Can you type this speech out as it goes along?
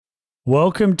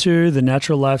Welcome to the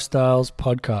Natural Lifestyles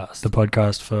Podcast, the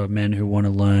podcast for men who want to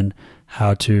learn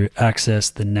how to access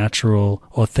the natural,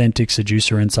 authentic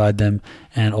seducer inside them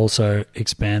and also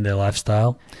expand their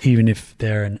lifestyle, even if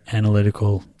they're an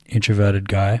analytical, introverted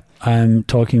guy. I'm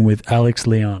talking with Alex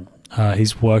Leon.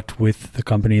 He's worked with the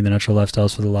company, The Natural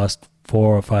Lifestyles, for the last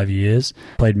 4 or 5 years,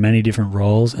 played many different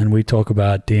roles, and we talk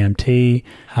about DMT,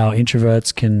 how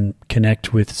introverts can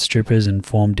connect with strippers and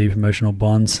form deep emotional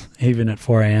bonds, even at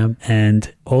 4 a.m.,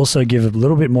 and also give a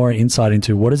little bit more insight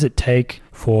into what does it take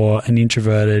for an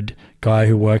introverted guy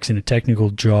who works in a technical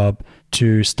job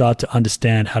to start to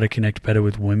understand how to connect better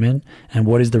with women, and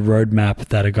what is the roadmap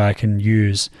that a guy can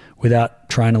use without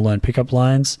trying to learn pickup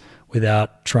lines,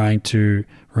 without trying to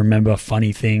remember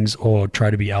funny things or try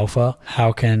to be alpha.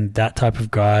 How can that type of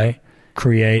guy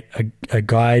create a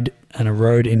guide and a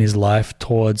road in his life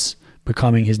towards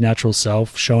becoming his natural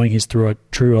self, showing his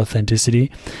true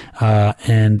authenticity,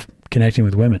 and connecting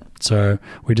with women? So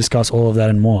we discuss all of that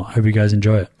and more. Hope you guys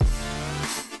enjoy it.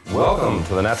 Welcome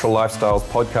to the Natural Lifestyles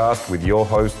Podcast with your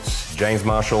hosts, James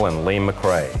Marshall and Liam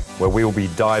McRae, where we will be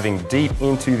diving deep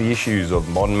into the issues of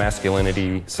modern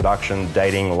masculinity, seduction,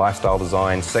 dating, lifestyle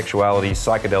design, sexuality,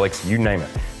 psychedelics, you name it.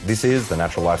 This is the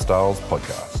Natural Lifestyles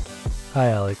Podcast. Hi,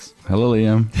 Alex. Hello,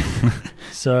 Liam.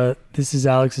 So this is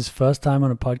Alex's first time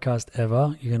on a podcast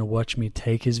ever. You're going to watch me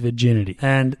take his virginity.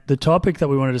 And the topic that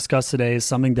we want to discuss today is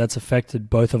something that's affected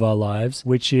both of our lives,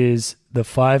 which is the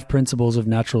 5 principles of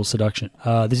natural seduction.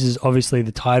 This is obviously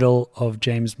the title of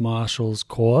James Marshall's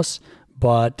course,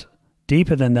 but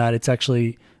deeper than that, it's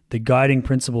actually the guiding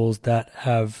principles that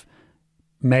have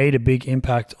made a big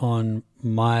impact on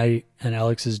my and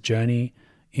Alex's journey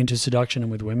into seduction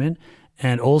and with women,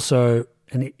 and also,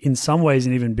 and in some ways,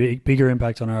 an even bigger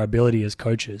impact on our ability as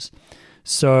coaches.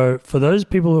 So for those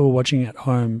people who are watching at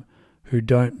home who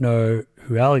don't know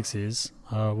who Alex is,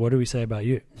 what do we say about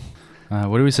you?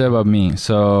 What do we say about me?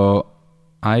 So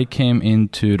I came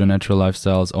into the Natural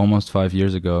Lifestyles almost 5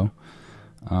 years ago,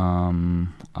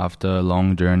 after a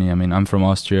long journey. I mean, I'm from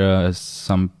Austria, as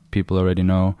some people already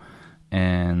know,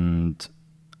 and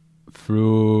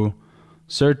through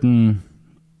certain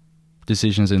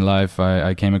decisions in life,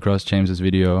 I came across James's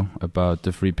video about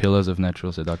the 3 pillars of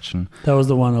natural seduction. That was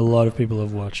the one a lot of people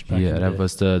have watched back in the that day.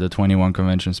 was the 21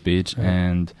 convention speech, Right.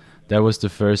 and that was the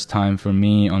first time for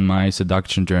me on my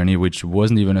seduction journey, which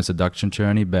wasn't even a seduction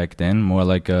journey back then, more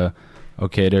like there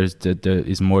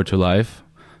is more to life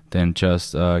than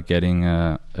just getting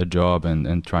a job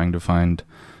and trying to find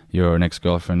your next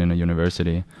girlfriend in a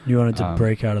university. You wanted to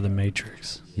break out of the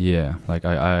matrix. Yeah, like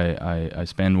I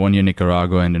spent 1 year in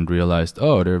Nicaragua and then realized,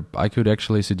 I could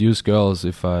actually seduce girls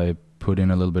if I put in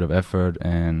a little bit of effort.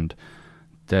 And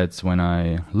that's when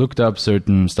I looked up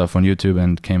certain stuff on YouTube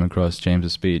and came across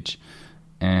James's speech.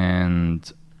 And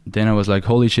then I was like,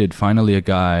 holy shit, finally a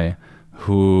guy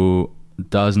who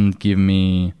doesn't give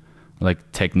me like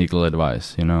technical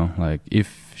advice, you know, like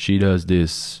if she does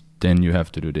this, then you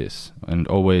have to do this, and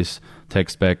always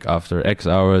text back after X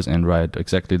hours and write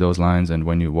exactly those lines and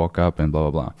when you walk up and blah,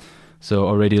 blah, blah. So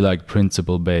already like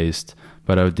principle based,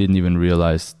 but I didn't even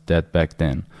realize that back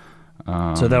then.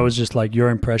 So that was just like your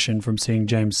impression from seeing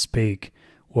James speak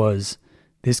was,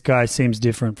 this guy seems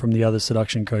different from the other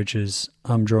seduction coaches.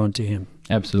 I'm drawn to him.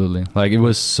 Absolutely. Like it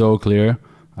was so clear.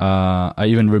 I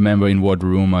even remember in what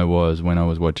room I was when I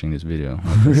was watching this video.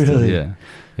 Really? Yeah.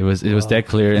 It was that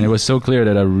clear, and it was so clear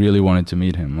that I really wanted to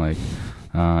meet him. Like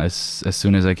as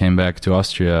soon as I came back to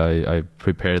Austria, I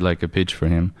prepared like a pitch for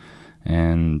him,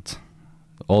 and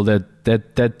all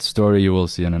that story you will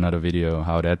see in another video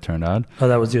how that turned out. Oh,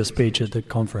 that was your speech at the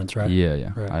conference, right?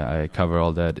 Yeah. Right. I cover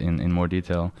all that in more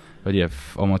detail. But yeah,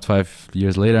 almost 5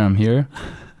 years later, I'm here.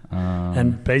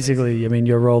 And basically, I mean,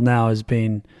 your role now has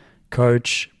been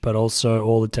coach, but also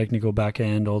all the technical back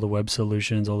end, all the web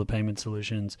solutions, all the payment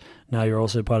solutions. Now you're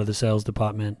also part of the sales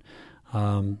department.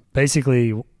 Basically,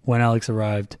 when Alex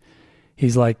arrived,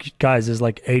 he's like, guys, there's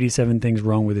like 87 things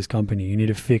wrong with this company. You need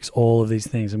to fix all of these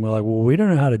things. And we're like, well, we don't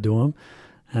know how to do them.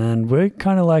 And we're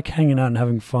kind of like hanging out and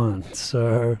having fun.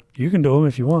 So you can do them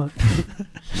if you want.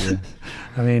 Yeah.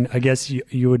 I mean, I guess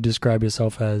you would describe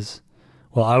yourself as,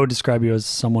 well, I would describe you as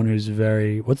someone who's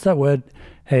very, what's that word?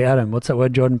 Hey, Adam, what's that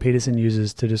word Jordan Peterson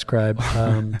uses to describe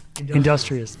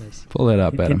industriousness? Pull that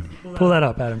up, Adam. Pull that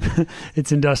up, Adam.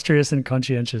 It's industrious and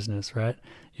conscientiousness, right?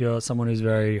 You're someone who's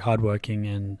very hardworking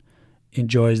and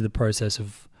enjoys the process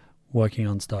of working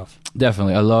on stuff.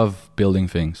 Definitely. I love building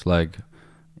things. Like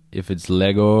if it's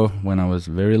Lego when I was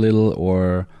very little,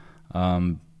 or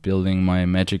building my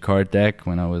Magic card deck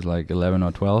when I was like 11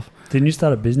 or 12. Didn't you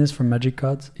start a business from Magic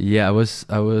cards? Yeah, I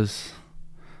was.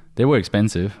 They were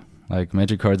expensive. Like,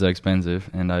 Magic cards are expensive,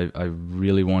 and I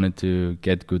really wanted to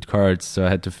get good cards, so I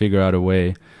had to figure out a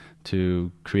way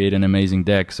to create an amazing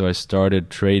deck. So I started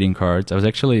trading cards. I was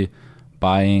actually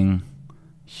buying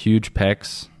huge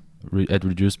packs at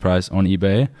reduced price on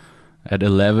eBay at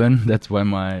 11. That's why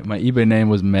my eBay name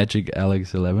was Magic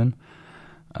Alex 11.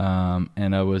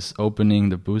 And I was opening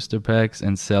the booster packs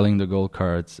and selling the gold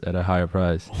cards at a higher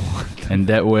price. And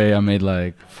that way I made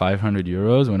like 500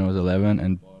 euros when I was 11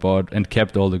 and bought and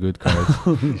kept all the good cards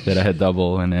that I had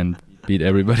double and then beat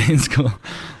everybody in school.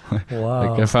 Wow.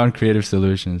 Like, I found creative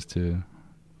solutions to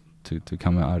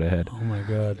come out ahead. Oh my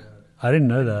God. I didn't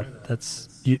know that. That's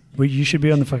you should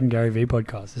be on the fucking Gary Vee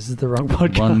podcast. This is the wrong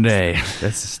podcast. One day.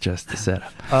 This is just the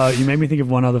setup. You made me think of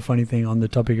one other funny thing on the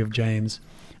topic of James.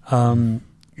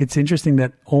 It's interesting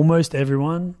that almost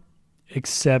everyone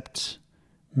except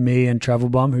me and Travel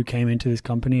Bum, who came into this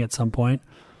company at some point,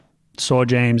 saw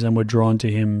James and were drawn to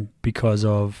him because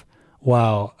of,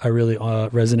 wow, I really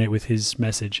resonate with his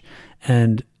message.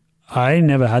 And I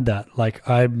never had that. Like,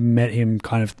 I met him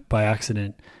kind of by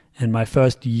accident. And my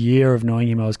first year of knowing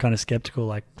him, I was kind of skeptical,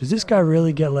 like, does this guy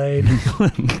really get laid?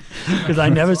 Because I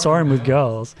never saw him with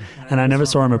girls, and I never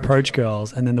saw him approach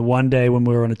girls. And then the one day when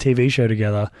we were on a TV show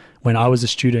together, when I was a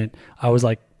student, I was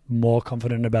like more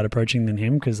confident about approaching than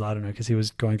him because, I don't know, because he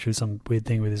was going through some weird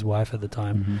thing with his wife at the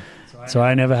time. Mm-hmm. So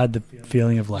I never had the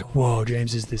feeling of like, whoa,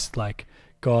 James is this like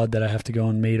God that I have to go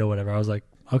and meet or whatever. I was like,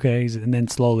 okay. And then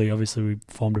slowly, obviously, we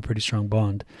formed a pretty strong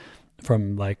bond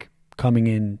from like coming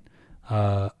in,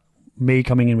 me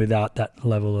coming in without that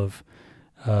level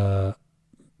of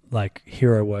like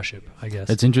hero worship, I guess.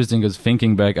 It's interesting because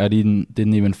thinking back, I didn't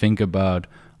even think about,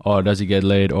 oh, does he get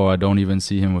laid, or I don't even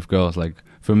see him with girls. Like,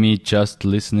 for me, just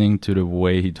listening to the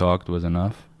way he talked was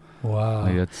enough. Wow.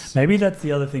 Like, maybe that's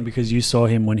the other thing, because you saw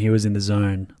him when he was in the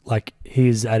zone. Like,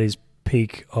 he's at his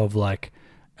peak of like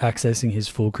accessing his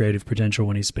full creative potential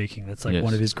when he's speaking. That's like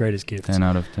one of his greatest gifts. 10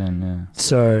 out of 10, yeah.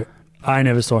 So I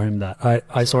never saw him that.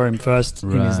 I saw him first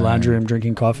in his lounge room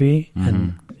drinking coffee,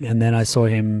 and then I saw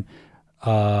him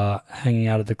hanging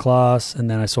out at the class, and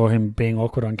then I saw him being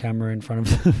awkward on camera in front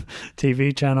of the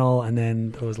TV channel, and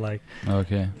then it was like,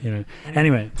 okay, you know.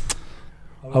 Anyway,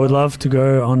 I would love to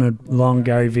go on a long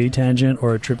Gary Vee tangent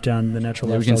or a trip down the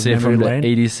natural lifestyle. We can say memory from lane. the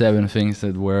 87 things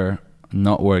that were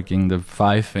not working, the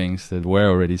 5 things that were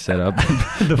already set up,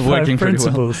 the 5 working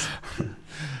principles. Pretty well.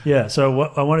 Yeah, so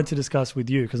what I wanted to discuss with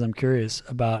you, because I'm curious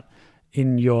about,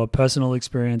 in your personal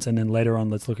experience, and then later on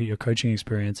let's look at your coaching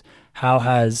experience, how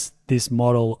has this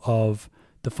model of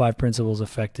the 5 principles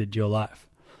affected your life?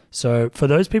 So for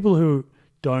those people who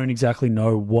don't exactly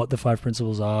know what the 5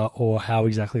 principles are or how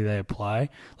exactly they apply,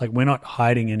 like, we're not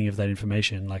hiding any of that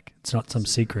information, like it's not some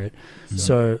secret.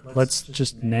 So let's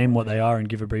just name what they are and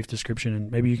give a brief description,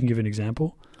 and maybe you can give an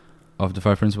example of the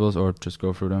 5 principles, or just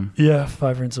go through them? Yeah,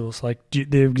 5 principles. Like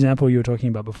the example you were talking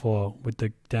about before with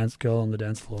the dance girl on the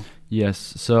dance floor. Yes.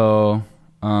 So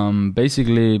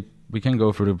basically, we can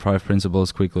go through the 5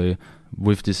 principles quickly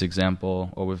with this example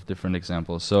or with different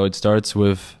examples. So it starts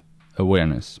with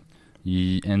awareness.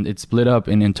 And it's split up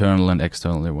in internal and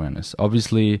external awareness.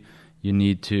 Obviously, you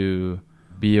need to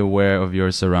be aware of your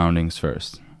surroundings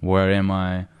first. Where am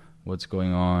I? What's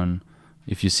going on?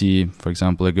 If you see, for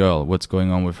example, a girl, what's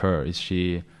going on with her? Is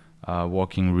she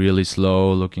walking really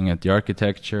slow, looking at the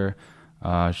architecture?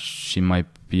 She might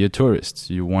be a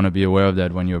tourist. You want to be aware of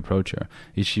that when you approach her.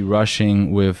 Is she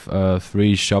rushing with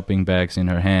 3 shopping bags in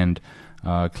her hand,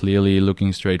 clearly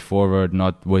looking straight forward,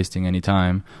 not wasting any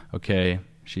time? Okay,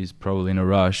 she's probably in a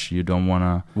rush. You don't want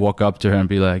to walk up to her and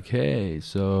be like, hey,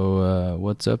 so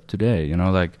what's up today? You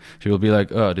know, like, she will be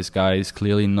like, oh, this guy is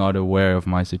clearly not aware of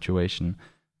my situation.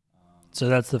 So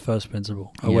that's the first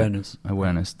principle, awareness. Yeah,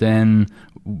 awareness. Then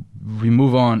we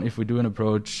move on. If we do an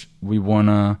approach, we want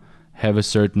to have a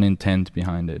certain intent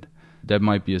behind it. That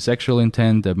might be a sexual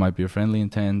intent, that might be a friendly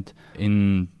intent.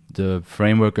 In the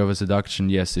framework of a seduction,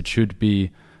 yes, it should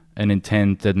be an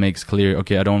intent that makes clear,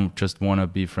 okay, I don't just want to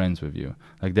be friends with you.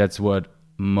 Like, that's what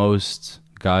most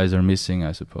guys are missing,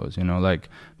 I suppose. You know, like,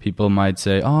 people might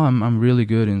say, oh, I'm really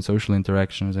good in social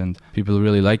interactions and people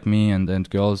really like me, and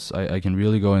girls, I can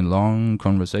really go in long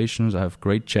conversations. I have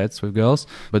great chats with girls,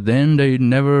 but then they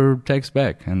never text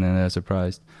back, and then they're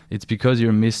surprised. It's because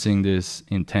you're missing this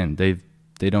intent.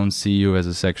 They don't see you as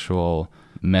a sexual,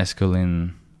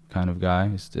 masculine kind of guy.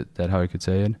 Is that how I could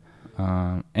say it?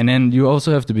 And then you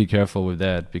also have to be careful with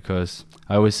that, because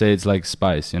I always say it's like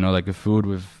spice, you know, like a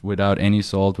food without any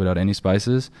salt, without any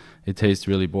spices, it tastes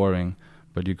really boring,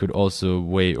 but you could also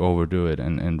way overdo it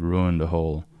and ruin the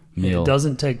whole meal. It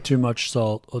doesn't take too much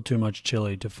salt or too much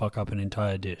chili to fuck up an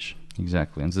entire dish.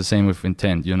 Exactly. And it's the same with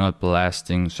intent. You're not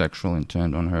blasting sexual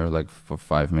intent on her like for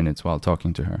 5 minutes while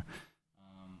talking to her.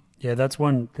 Yeah, that's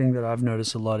one thing that I've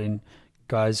noticed a lot in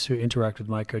guys who interact with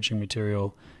my coaching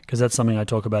material, because that's something I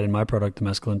talk about in my product, the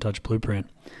Masculine Touch Blueprint.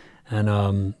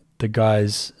 And the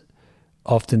guys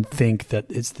often think that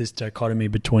it's this dichotomy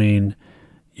between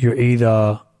you're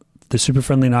either the super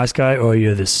friendly nice guy or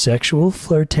you're the sexual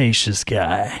flirtatious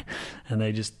guy. And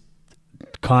they just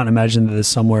can't imagine that there's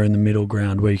somewhere in the middle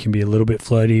ground where you can be a little bit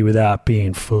flirty without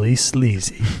being fully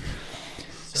sleazy.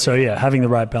 So yeah, having the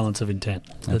right balance of intent.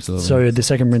 Absolutely. So the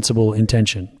second principle,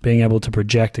 intention, being able to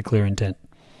project a clear intent.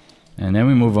 And then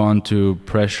we move on to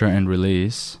pressure and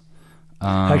release.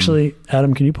 Actually,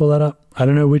 Adam, can you pull that up? I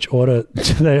don't know which order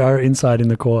they are inside in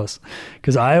the course,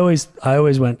 because I always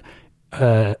went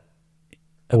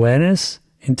awareness,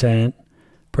 intent,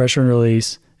 pressure and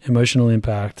release, emotional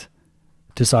impact,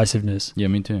 decisiveness. Yeah,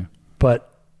 me too. But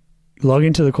log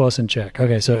into the course and check.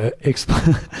 Okay, so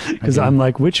explain, because Okay. I'm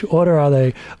like, which order are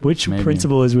they? Which Maybe.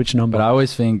 principle is which number? But I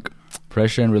always think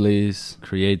pressure and release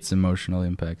creates emotional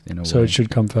impact in a way. So it should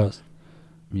come first.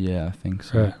 Yeah, I think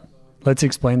so. Right. Let's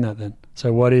explain that then.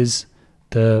 So what is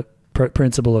the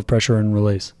principle of pressure and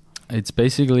release? It's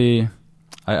basically,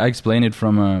 I explain it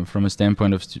from a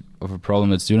standpoint of a problem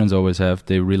that students always have.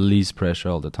 They release pressure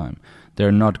all the time.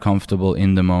 They're not comfortable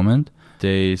in the moment.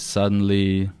 They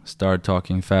suddenly start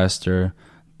talking faster.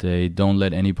 They don't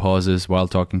let any pauses while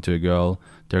talking to a girl.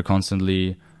 They're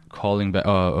constantly calling back,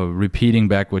 repeating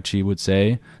back what she would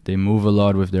say. They move a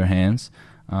lot with their hands.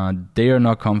 They are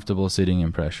not comfortable sitting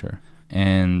in pressure.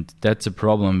 And that's a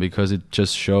problem because it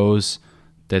just shows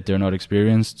that they're not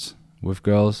experienced with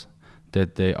girls,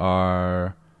 that they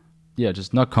are,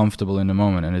 just not comfortable in the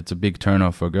moment. And it's a big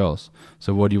turnoff for girls.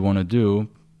 So what you want to do,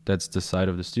 that's the side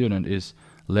of the student, is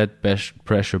let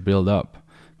pressure build up,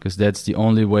 because that's the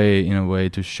only way, in a way,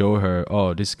 to show her,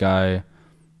 oh, this guy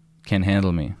can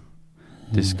handle me.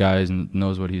 This guy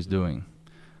knows what he's doing.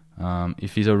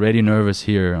 If he's already nervous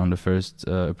here on the first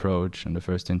approach and the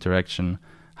first interaction,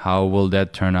 how will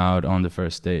that turn out on the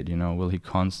first date? Will he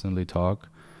constantly talk?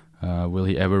 Will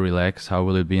he ever relax? How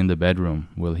will it be in the bedroom?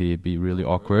 Will he be really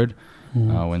awkward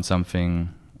when something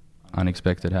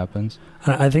unexpected happens?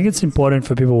 I think it's important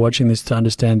for people watching this to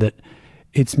understand that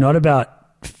it's not about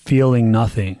feeling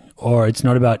nothing, or it's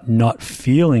not about not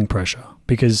feeling pressure.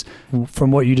 Because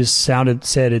from what you just said,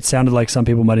 it sounded like some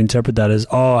people might interpret that as,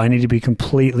 oh, I need to be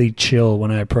completely chill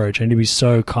when I approach. I need to be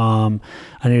so calm.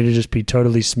 I need to just be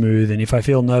totally smooth. And if I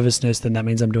feel nervousness, then that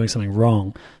means I'm doing something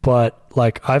wrong. But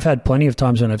like, I've had plenty of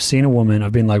times when I've seen a woman,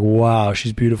 I've been like, wow,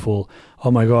 she's beautiful.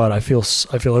 Oh my God, I feel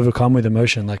overcome with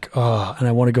emotion. Like, and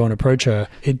I want to go and approach her.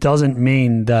 It doesn't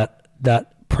mean that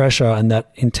pressure and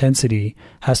that intensity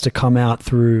has to come out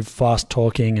through fast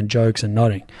talking and jokes and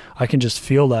nodding. I can just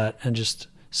feel that and just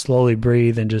slowly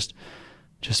breathe and just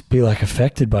be like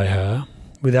affected by her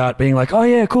without being like, oh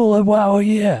yeah, cool, oh, wow,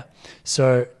 yeah.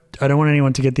 So I don't want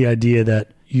anyone to get the idea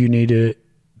that you need to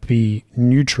be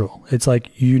neutral. It's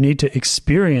like you need to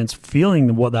experience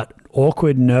feeling what that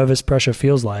awkward, nervous pressure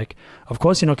feels like. Of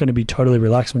course, you're not going to be totally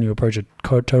relaxed when you approach a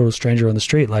total stranger on the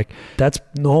street. Like, that's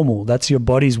normal. That's your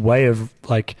body's way of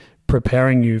like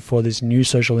preparing you for this new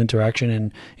social interaction,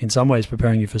 and in some ways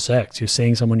preparing you for sex. You're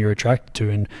seeing someone you're attracted to,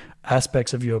 and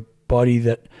aspects of your body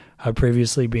that have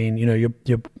previously been,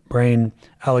 your brain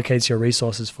allocates your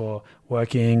resources for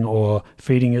working or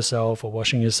feeding yourself or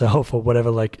washing yourself or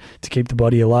whatever, like to keep the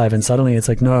body alive. And suddenly it's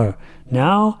like, no,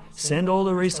 now send all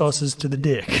the resources to the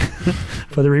dick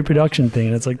for the reproduction thing.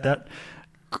 And it's like that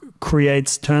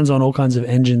turns on all kinds of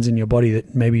engines in your body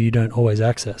that maybe you don't always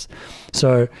access.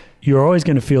 So you're always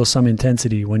going to feel some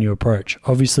intensity when you approach.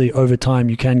 Obviously, over time,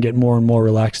 you can get more and more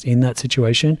relaxed in that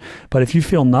situation. But if you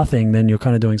feel nothing, then you're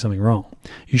kind of doing something wrong.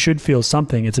 You should feel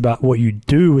something. It's about what you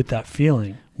do with that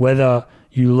feeling, whether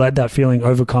you let that feeling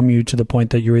overcome you to the point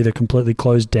that you're either completely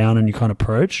closed down and you can't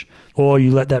approach, or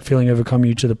you let that feeling overcome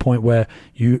you to the point where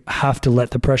you have to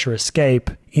let the pressure escape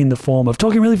in the form of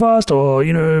talking really fast or,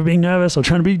 being nervous or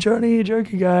trying to be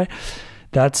jokey guy.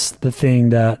 That's the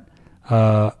thing that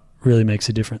really makes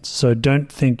a difference. So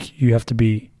don't think you have to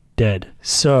be dead.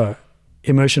 So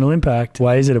emotional impact,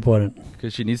 why is it important?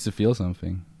 Because she needs to feel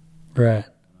something. Right.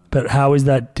 But how is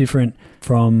that different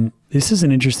from... This is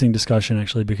an interesting discussion,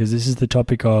 actually, because this is the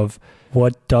topic of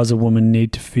what does a woman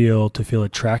need to feel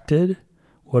attracted?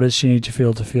 What does she need to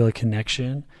feel a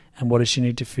connection? And what does she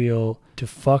need to feel to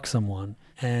fuck someone?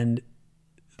 And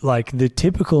like the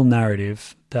typical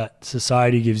narrative that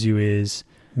society gives you is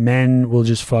men will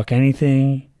just fuck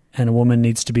anything. and a woman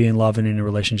needs to be in love and in a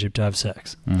relationship to have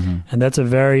sex. Mm-hmm. And that's a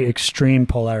very extreme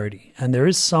polarity. And there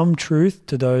is some truth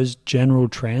to those general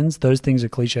trends. Those things are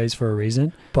cliches for a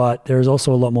reason, but there is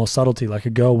also a lot more subtlety. Like a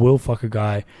girl will fuck a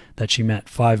guy that she met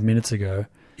 5 minutes ago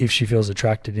if she feels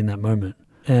attracted in that moment,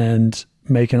 and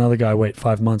make another guy wait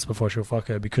 5 months before she'll fuck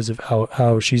her because of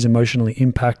how she's emotionally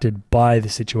impacted by the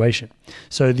situation.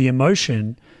 So the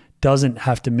emotion doesn't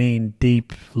have to mean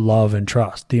deep love and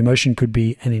trust. The emotion could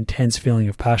be an intense feeling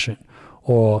of passion,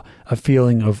 or a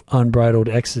feeling of unbridled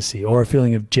ecstasy, or a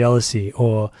feeling of jealousy,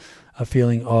 or a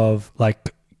feeling of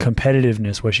like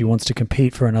competitiveness where she wants to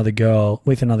compete for another girl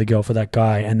with another girl for that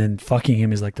guy, and then fucking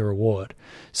him is like the reward.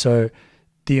 So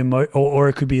the or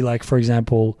it could be like, for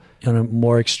example, a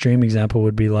more extreme example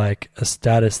would be like a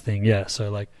status thing. Yeah.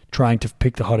 So like trying to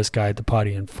pick the hottest guy at the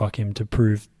party and fuck him to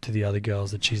prove to the other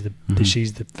girls that she's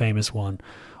the famous one.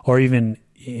 Or even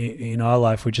in our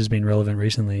life, which has been relevant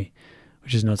recently,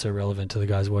 which is not so relevant to the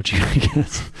guys watching, I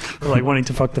guess. Like wanting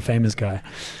to fuck the famous guy.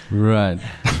 Right.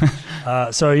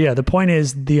 So yeah, the point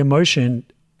is the emotion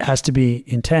has to be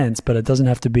intense, but it doesn't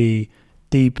have to be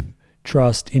deep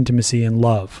trust, intimacy, and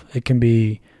love. It can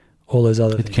be all those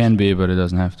other things. It can be, but it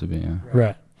doesn't have to be. Yeah.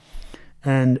 Right.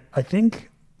 And I think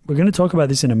we're going to talk about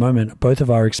this in a moment, both of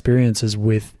our experiences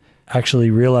with actually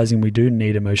realizing we do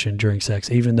need emotion during sex,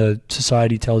 even though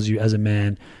society tells you as a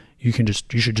man, you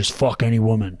should just fuck any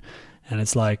woman. And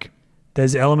it's like,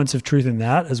 there's elements of truth in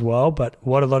that as well. But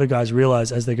what a lot of guys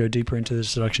realize as they go deeper into the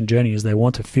seduction journey is they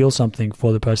want to feel something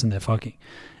for the person they're fucking.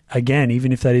 Again,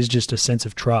 even if that is just a sense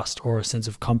of trust or a sense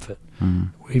of comfort,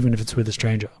 even if it's with a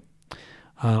stranger.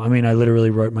 I mean, I literally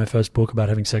wrote my first book about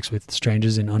having sex with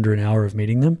strangers in under an hour of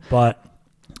meeting them. But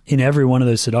in every one of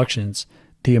those seductions,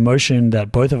 the emotion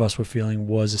that both of us were feeling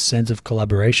was a sense of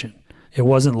collaboration. It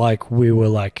wasn't like we were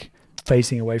like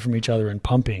facing away from each other and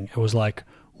pumping. It was like,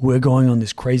 we're going on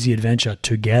this crazy adventure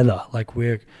together. Like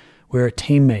we're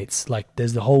teammates. Like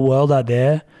there's the whole world out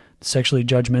there, sexually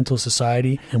judgmental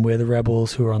society, and we're the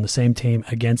rebels who are on the same team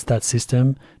against that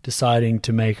system, deciding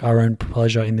to make our own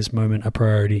pleasure in this moment a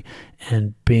priority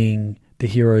and being the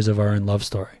heroes of our own love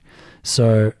story.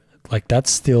 So like that's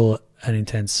still an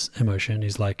intense emotion,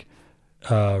 is like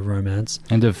romance.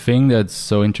 And the thing that's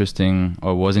so interesting,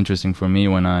 or was interesting for me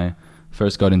when I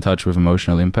first got in touch with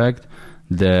Emotional Impact,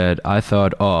 that I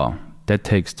thought, oh, that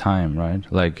takes time, right?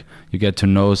 Like you get to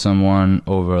know someone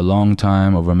over a long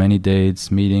time, over many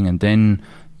dates, meeting, and then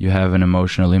you have an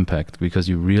emotional impact because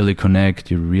you really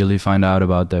connect, you really find out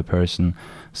about that person.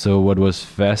 So what was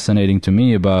fascinating to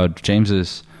me about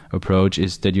James's approach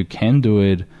is that you can do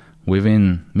it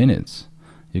within minutes.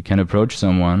 You can approach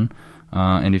someone,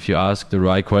 and if you ask the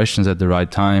right questions at the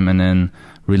right time and then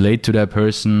relate to that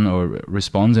person or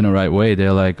respond in the right way,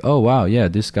 they're like, oh wow, yeah,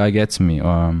 this guy gets me.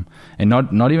 And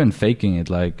not even faking it.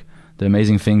 Like the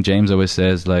amazing thing James always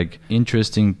says, like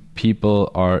interesting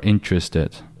people are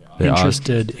interested.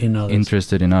 Interested in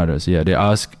others. Yeah, they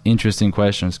ask interesting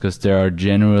questions because they are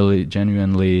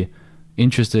genuinely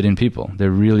interested in people.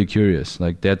 They're really curious.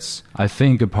 Like that's, I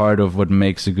think, a part of what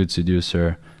makes a good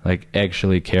seducer, like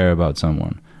actually care about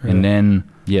someone. Right. And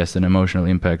then yes, an emotional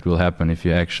impact will happen if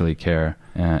you actually care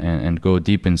and go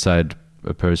deep inside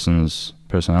a person's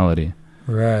personality.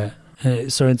 Right.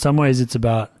 So in some ways it's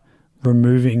about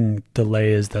removing the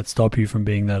layers that stop you from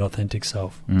being that authentic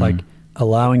self. Like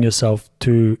allowing yourself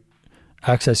to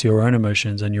access your own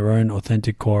emotions and your own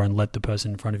authentic core and let the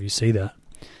person in front of you see that.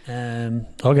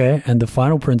 Okay. And the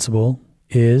final principle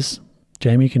is,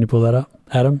 Jamie, can you pull that up?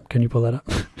 Adam, can you pull that up?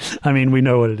 I mean, we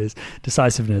know what it is.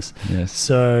 Decisiveness. Yes.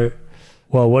 So,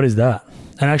 well, what is that?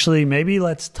 And actually, maybe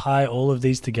let's tie all of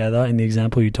these together in the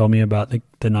example you told me about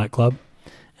the nightclub,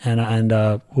 and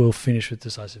we'll finish with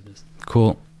decisiveness.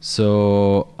 Cool.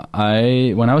 So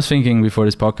when I was thinking before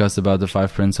this podcast about the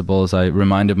 5 principles, I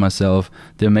reminded myself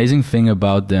the amazing thing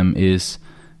about them is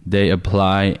they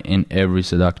apply in every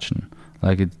seduction.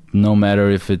 Like no matter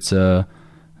if it's a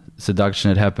seduction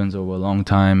that happens over a long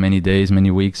time, many days,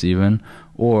 many weeks even,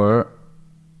 or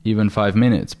even 5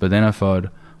 minutes. But then I thought,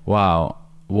 wow,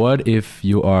 what if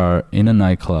you are in a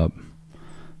nightclub,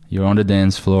 you're on the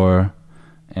dance floor,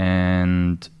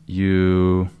 and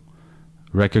you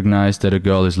recognize that a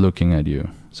girl is looking at you.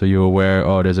 So you're aware,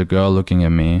 oh, there's a girl looking at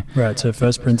me. Right, so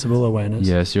first principle, awareness.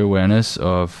 Yes, your awareness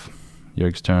of your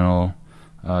external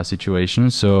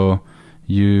situation. So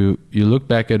you look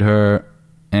back at her,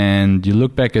 and you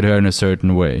look back at her in a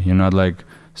certain way. You're not like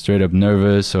straight up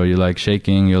nervous or you're like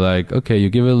shaking. You're like, okay, you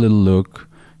give it a little look.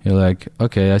 You're like,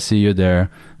 okay, I see you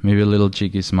there. Maybe a little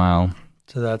cheeky smile.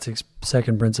 So that's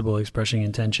second principle, expressing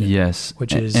intention. Yes.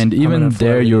 Which is, and even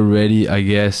there you're already, I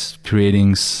guess,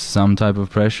 creating some type of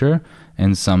pressure.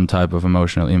 and some type of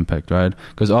emotional impact, right?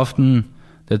 Because often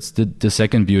that's the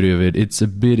second beauty of it. It's a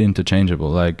bit interchangeable.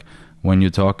 Like when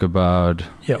you talk about...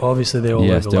 Yeah, obviously they all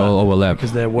yes, overlap. they all overlap.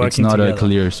 Because they're working It's not together. a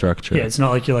clear structure. Yeah, it's not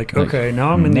like you're like, okay,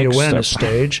 now I'm in the next awareness step.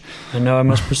 stage, and now I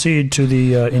must proceed to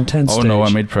the intent Oh stage. no,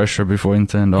 I made pressure before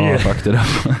intent. Oh, Yeah. I fucked it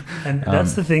up. And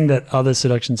that's the thing that other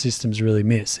seduction systems really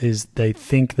miss, is they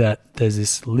think that there's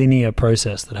this linear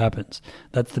process that happens.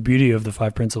 That's the beauty of the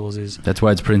 5 principles, is That's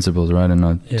why it's principles, right, and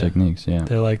not Yeah. techniques. Yeah.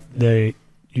 they're like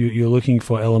you're looking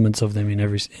for elements of them in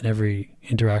every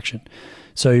interaction.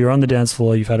 So you're on the dance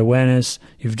floor, you've had awareness,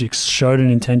 you've just showed an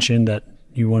intention that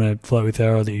you want to flirt with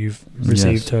her or that you've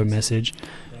received Yes. her message.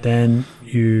 Then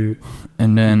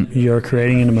And then you're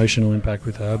creating an emotional impact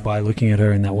with her by looking at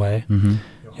her in that way. mhm.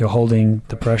 You're holding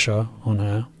the pressure on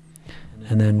her.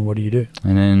 And then what do?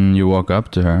 And then you walk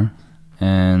up to her,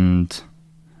 and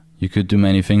you could do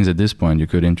many things at this point. You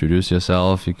could introduce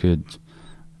yourself, you could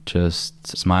just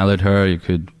smile at her, you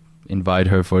could invite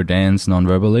her for a dance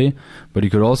non-verbally, but you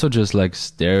could also just like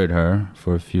stare at her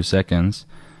for a few seconds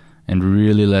and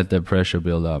really let that pressure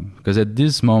build up. Because at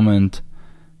this moment,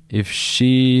 if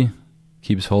she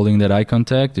keeps holding that eye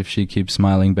contact, if she keeps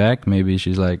smiling back, maybe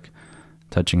she's like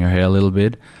touching her hair a little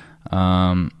bit,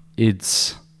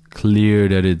 it's clear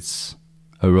that it's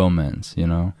a romance, you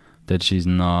know, that she's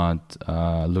not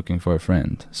looking for a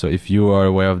friend. So if you are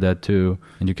aware of that too,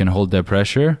 and you can hold that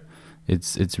pressure,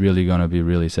 it's really gonna be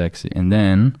really sexy. And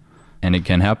then, and it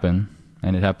can happen,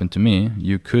 and it happened to me,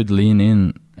 you could lean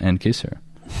in and kiss her.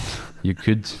 You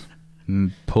could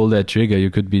pull that trigger, you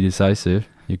could be decisive,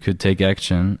 you could take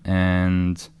action,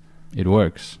 and it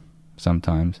works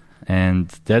sometimes. And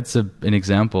that's an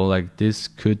example. Like, this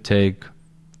could take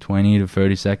 20 to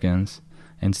 30 seconds,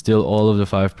 and still all of the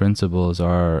 5 principles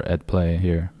are at play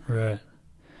here. Right.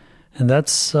 And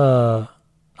that's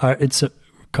it's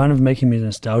kind of making me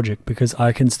nostalgic, because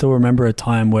I can still remember a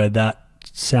time where that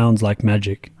sounds like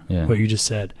magic, Yeah. what you just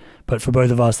said. But for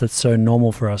both of us, that's so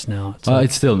normal for us now. It's like,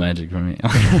 It's still magic for me.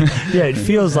 yeah, it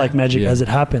feels like magic Yeah. as it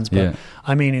happens. But Yeah.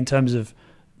 I mean, in terms of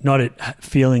not it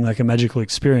feeling like a magical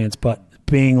experience, but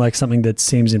being like something that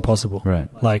seems impossible. Right.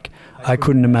 Like, I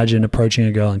couldn't imagine approaching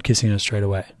a girl and kissing her straight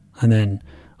away. And then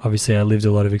obviously I lived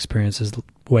a lot of experiences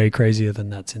way crazier than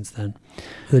that since then.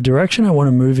 The direction I want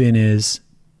to move in is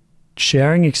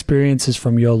sharing experiences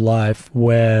from your life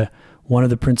where one of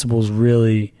the principles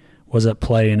really was at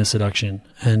play in a seduction,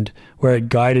 and where it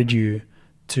guided you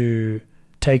to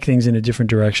take things in a different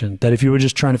direction. That if you were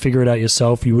just trying to figure it out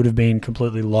yourself, you would have been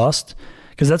completely lost.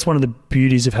 Because that's one of the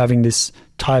beauties of having this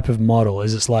type of model,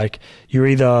 is it's like you're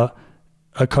either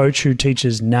a coach who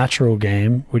teaches natural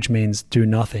game, which means do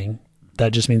nothing.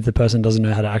 That just means the person doesn't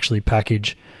know how to actually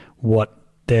package what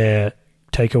their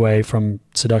takeaway from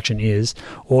seduction is.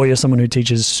 Or you're someone who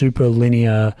teaches super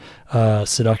linear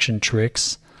seduction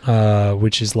tricks,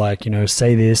 which is like, you know,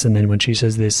 say this, and then when she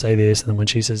says this, say this, and then when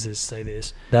she says this, say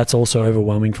this. That's also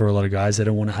overwhelming for a lot of guys. They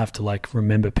don't want to have to like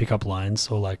remember pickup lines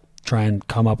or like try and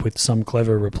come up with some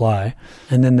clever reply.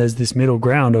 And then there's this middle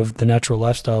ground of the Natural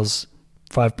Lifestyles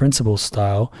 5 principles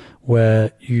style,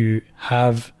 where you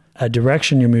have a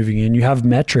direction you're moving in, you have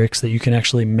metrics that you can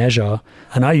actually measure.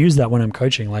 And I use that when I'm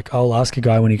coaching. Like, I'll ask a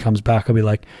guy when he comes back, I'll be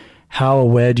like, how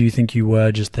aware do you think you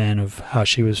were just then of how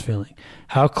she was feeling?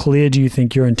 How clear do you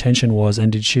think your intention was,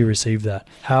 and did she receive that?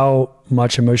 How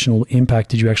much emotional impact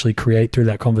did you actually create through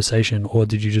that conversation, or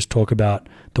did you just talk about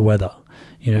the weather?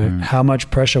 You know, how much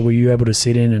pressure were you able to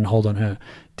sit in and hold on her?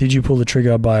 Did you pull the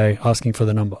trigger by asking for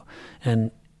the number?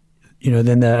 And, you know,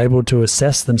 then they're able to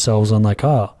assess themselves on like,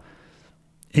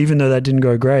 even though that didn't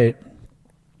go great,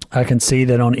 I can see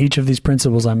that on each of these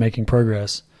principles I'm making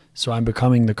progress. So I'm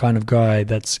becoming the kind of guy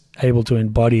that's able to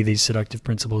embody these seductive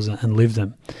principles and live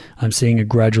them. I'm seeing a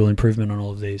gradual improvement on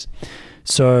all of these.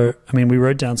 So, I mean, we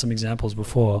wrote down some examples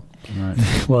before. Right.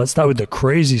 Well, let's start with the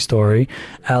crazy story.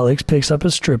 Alex picks up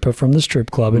a stripper from the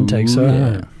strip club and takes her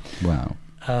home.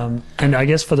 Wow. And I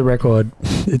guess for the record,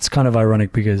 it's kind of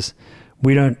ironic because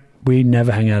we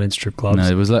never hang out in strip clubs. No,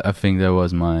 it was like, I think that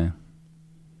was my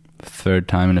 3rd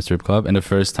time in a strip club, and the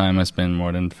first time I spent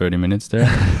more than 30 minutes there,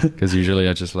 because usually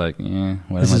I just like, what This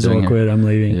am I is doing awkward, here? I'm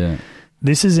leaving. Yeah.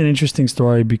 This is an interesting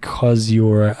story because you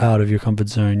were out of your comfort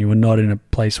zone. You were not in a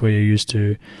place where you're used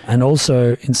to. And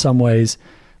also, in some ways,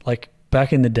 like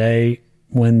back in the day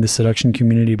when the seduction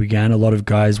community began, a lot of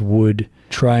guys would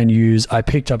try and use, I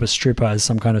picked up a stripper as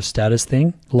some kind of status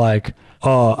thing. Like,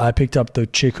 I picked up the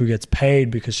chick who gets paid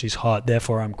because she's hot,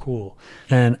 therefore I'm cool.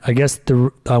 And I guess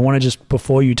I want to just,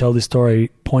 before you tell this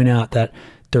story, point out that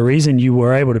the reason you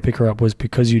were able to pick her up was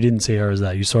because you didn't see her as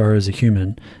that. You saw her as a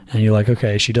human, and you're like,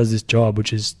 okay, she does this job,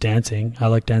 which is dancing. I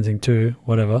like dancing too,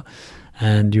 whatever.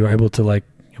 and you were able to like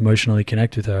emotionally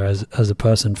connect with her as a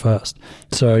person first.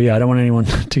 So yeah, I don't want anyone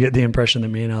to get the impression that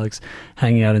me and Alex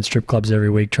hanging out in strip clubs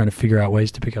every week trying to figure out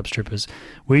ways to pick up strippers.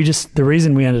 The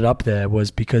reason we ended up there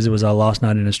was because it was our last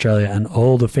night in Australia, and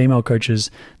all the female coaches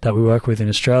that we work with in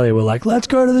Australia were like, let's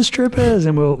go to the strippers.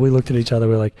 And we looked at each other,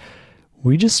 we're like,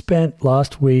 we just spent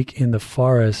last week in the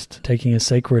forest taking a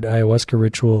sacred ayahuasca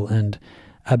ritual and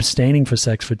abstaining for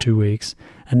sex for 2 weeks,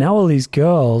 and now all these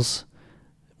girls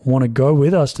want to go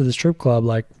with us to the strip club.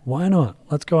 Like, why not?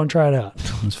 Let's go and try it out.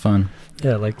 It's fun.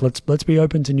 Yeah, like let's be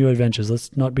open to new adventures.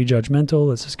 Let's not be judgmental.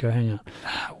 Let's just go hang out.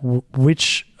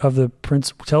 Which of the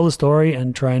tell the story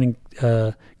and try and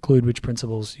include which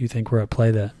principles you think were at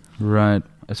play there. Right.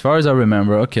 As far as I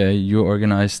remember, okay, you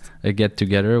organized a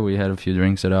get-together. We had a few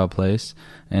drinks at our place,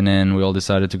 and then we all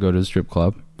decided to go to the strip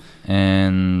club.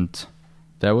 And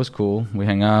that was cool. We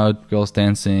hang out, girls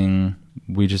dancing.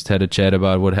 We just had a chat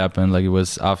about what happened. Like, it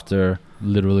was after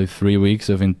literally 3 weeks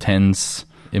of intense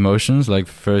emotions, like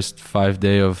first 5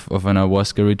 days of an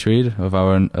ayahuasca retreat of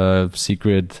our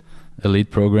secret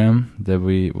elite program that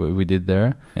we did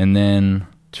there. And then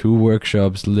 2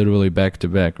 workshops literally back to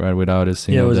back, right, without a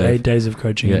single day. Yeah, it was 8 days of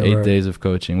coaching. Yeah, 8 days of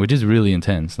coaching, which is really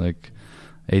intense. Like,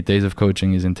 8 days of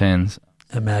coaching is intense.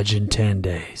 Imagine 10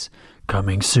 days.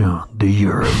 Coming soon, the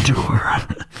Europe Tour.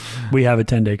 We have a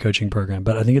 10-day coaching program,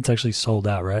 but I think it's actually sold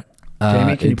out, right?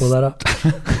 Jamie, can you pull that up?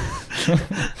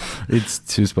 It's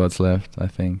 2 spots left, I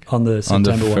think. On the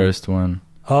September first one.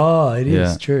 Oh, it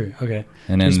is true. Okay.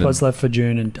 And 2 spots left for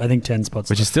June, and I think 10 spots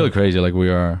which left. Is still crazy. Like, we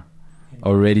are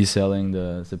already selling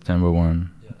the September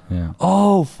one. Yeah.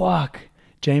 Oh, fuck.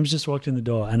 James just walked in the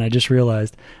door, and I just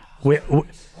realized... We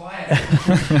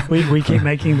keep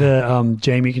making the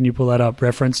Jamie, can you pull that up,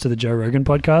 reference to the Joe Rogan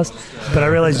podcast, but I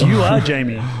realized you are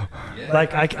Jamie.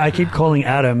 Like, I keep calling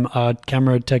Adam, our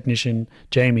camera technician,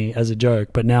 Jamie as a joke,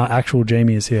 but now actual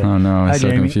Jamie is here. Oh no, it's so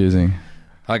Jamie. confusing.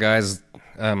 Hi guys,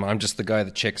 I'm just the guy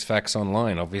that checks facts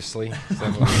online, obviously. Is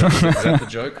that the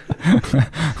joke?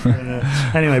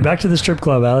 Anyway, back to the strip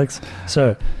club, Alex.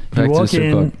 So you walk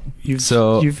in.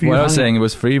 What I was saying, it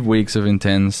was 3 weeks of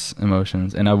intense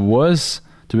emotions, and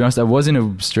to be honest, I was in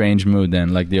a strange mood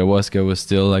then. Like, the ayahuasca was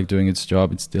still like doing its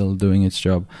job. It's still doing its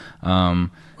job. What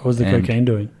was the cocaine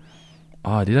doing?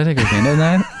 Oh, did I take cocaine that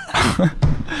night?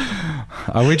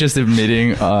 Are we just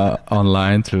admitting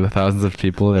online to the thousands of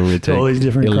people that we take all these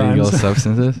different illegal crimes?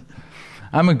 Substances?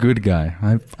 I'm a good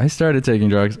guy. I started taking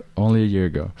drugs only a year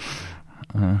ago.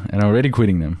 And I'm already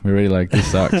quitting them. We're already like,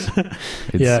 this sucks. Cocaine.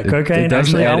 It doesn't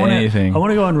Actually, add anything. I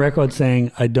want to go on record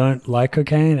saying I don't like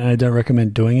cocaine and I don't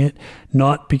recommend doing it.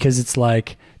 Not because it's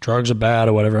like drugs are bad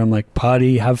or whatever. I'm like,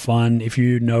 party, have fun. If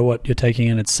you know what you're taking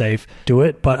and it's safe, do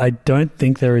it. But I don't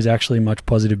think there is actually much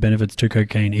positive benefits to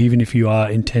cocaine, even if you are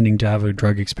intending to have a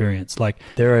drug experience. Like,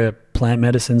 there are plant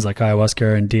medicines like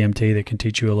ayahuasca and DMT that can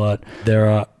teach you a lot. There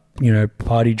are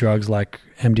party drugs like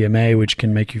MDMA, which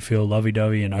can make you feel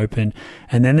lovey-dovey and open.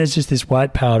 And then there's just this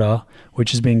white powder, which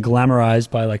has been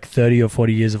glamorized by like 30 or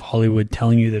 40 years of Hollywood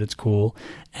telling you that it's cool.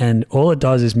 And all it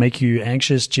does is make you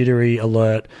anxious, jittery,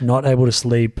 alert, not able to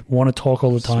sleep, want to talk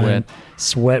all the time,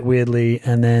 sweat weirdly,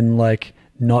 and then like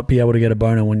not be able to get a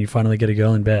boner when you finally get a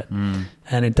girl in bed.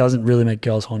 And it doesn't really make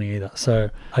girls horny either.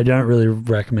 So I don't really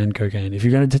recommend cocaine. If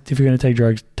you're going to take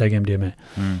drugs, take MDMA.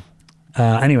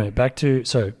 Anyway, back to,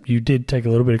 so you did take a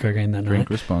little bit of cocaine that night. Drink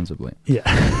responsibly.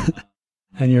 Yeah.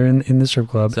 And you're in the strip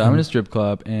club. So I'm in a strip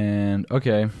club, and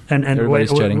okay. And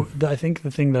everybody's chatting. I think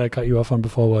the thing that I cut you off on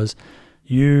before was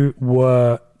you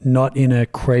were not in a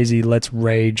crazy let's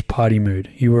rage party mood.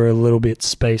 You were a little bit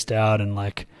spaced out and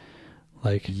like.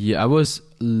 Yeah, I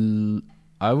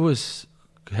was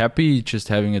happy just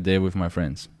having a day with my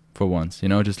friends for once.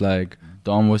 Just like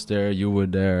Dom was there, you were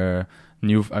there.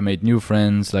 I made new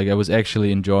friends. Like, I was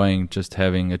actually enjoying just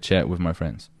having a chat with my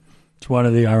friends. It's one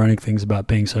of the ironic things about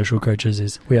being social coaches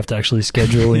is we have to actually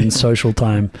schedule in social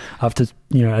time after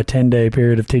a 10-day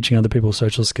period of teaching other people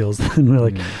social skills. And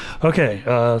we're like,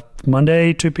 okay,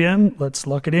 Monday 2 p.m. let's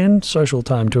lock it in, social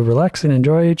time to relax and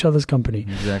enjoy each other's company.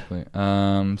 Exactly.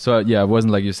 So yeah, it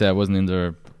wasn't like you said. I wasn't in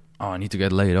there. Oh, I need to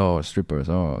get laid. Oh, strippers.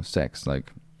 Oh, sex.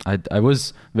 Like, I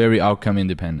was very outcome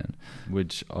independent,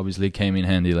 which obviously came in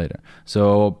handy later.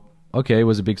 So, okay, it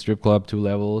was a big strip club, 2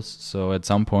 levels. So at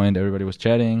some point, everybody was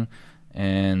chatting,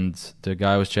 and the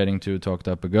guy I was chatting to talked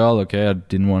up a girl. Okay, I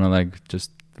didn't want to like just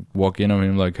walk in on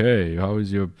him like, hey, how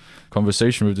is your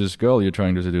conversation with this girl you're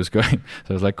trying to seduce going?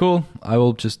 So I was like, cool, I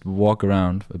will just walk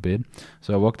around a bit.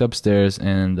 So I walked upstairs,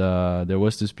 and there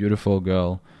was this beautiful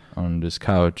girl on this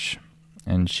couch,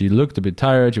 and she looked a bit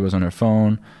tired. She was on her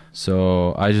phone.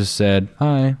 So I just said,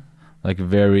 hi, like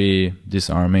very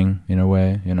disarming in a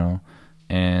way,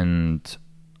 and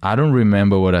I don't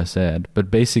remember what I said, but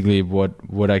basically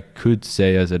what I could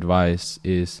say as advice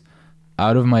is,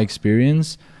 out of my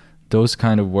experience, those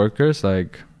kind of workers,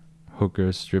 like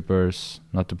hookers, strippers,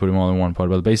 not to put them all in one pot,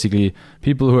 but basically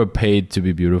people who are paid to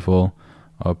be beautiful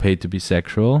or paid to be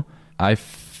sexual, I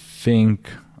think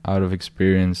out of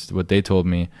experience, what they told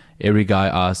me, every guy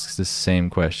asks the same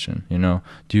question, you know,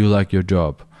 do you like your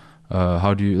job?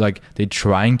 How do you, like, they're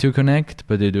trying to connect,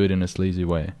 but they do it in a sleazy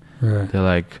way. Right. They're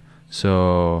like,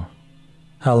 so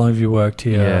how long have you worked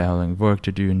here? Yeah, how long have you worked?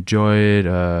 Did you enjoy it?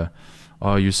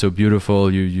 Oh, you're so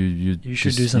beautiful. You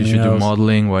should do something You should else. do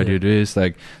modeling. Why do this?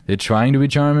 Like, they're trying to be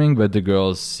charming, but the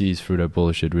girl sees through that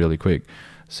bullshit really quick.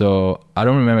 So I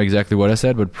don't remember exactly what I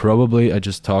said, but probably I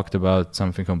just talked about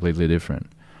something completely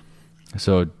different.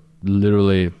 So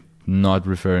literally not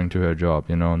referring to her job,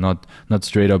 you know, not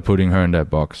straight up putting her in that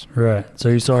box. Right. So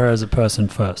you saw her as a person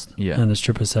first, Yeah, and a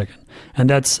stripper second, and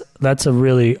that's a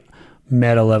really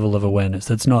meta level of awareness.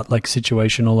 That's not like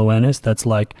situational awareness. That's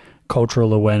like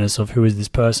cultural awareness of who is this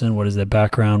person, what is their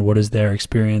background, what is their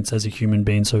experience as a human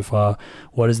being so far,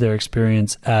 what is their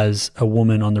experience as a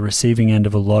woman on the receiving end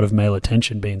of a lot of male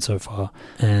attention been so far,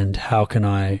 and how can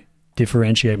I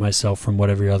differentiate myself from what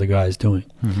every other guy is doing.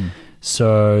 Mm-hmm.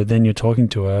 So then you're talking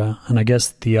to her, and I guess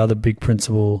the other big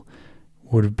principle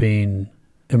would have been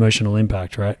emotional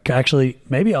impact, right? Actually,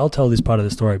 maybe I'll tell this part of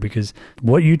the story, because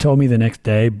what you told me the next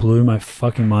day blew my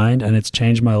fucking mind, and it's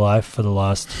changed my life for the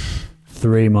last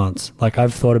 3 months. Like,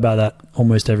 I've thought about that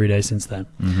almost every day since then.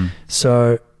 Mm-hmm.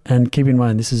 So, and keep in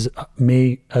mind, this is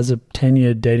me as a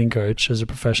 10-year dating coach, as a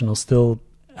professional, still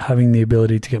having the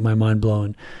ability to get my mind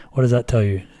blown. What does that tell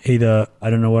you? Either I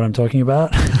don't know what I'm talking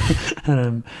about and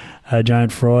I'm a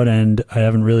giant fraud and I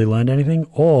haven't really learned anything,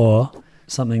 or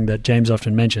something that James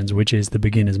often mentions, which is the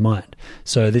beginner's mind.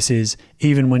 So this is,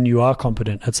 even when you are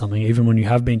competent at something, even when you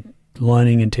have been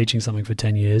learning and teaching something for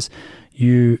 10 years,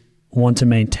 you want to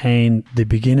maintain the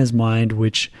beginner's mind,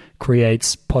 which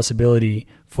creates possibility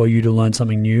for you to learn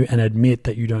something new and admit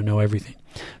that you don't know everything.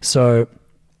 So,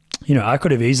 you know, I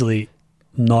could have easily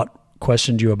not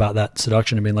questioned you about that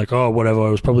seduction and been like, oh, whatever,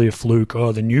 it was probably a fluke.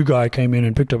 Oh, the new guy came in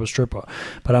and picked up a stripper.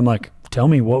 But I'm like, tell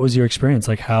me, what was your experience?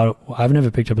 Like, how, I've never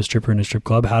picked up a stripper in a strip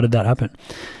club. How did that happen?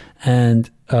 And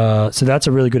so that's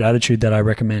a really good attitude that I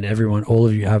recommend everyone, all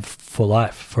of you, have for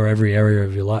life, for every area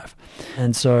of your life.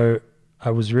 And so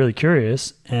I was really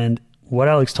curious. And what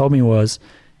Alex told me was,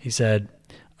 he said,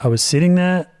 I was sitting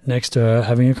there next to her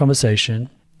having a conversation.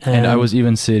 And I was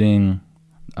even sitting,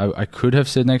 I could have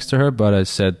sit next to her, but I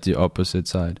sat the opposite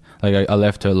side. Like, I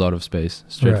left her a lot of space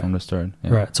straight from the start.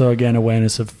 Yeah. Right. So again,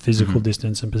 awareness of physical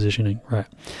distance and positioning. Right.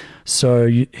 So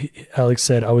Alex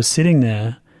said, I was sitting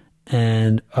there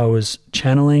and I was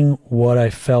channeling what I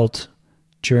felt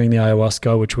during the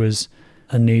ayahuasca, which was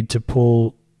a need to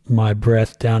pull my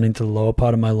breath down into the lower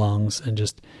part of my lungs and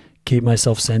just keep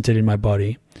myself centered in my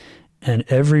body. And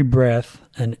every breath,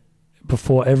 and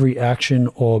before every action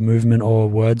or movement or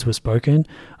words were spoken,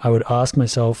 I would ask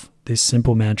myself this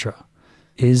simple mantra: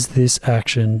 is this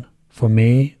action for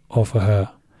me or for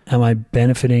her? Am I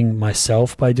benefiting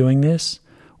myself by doing this,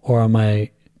 or am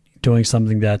I doing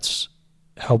something that's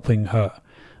helping her?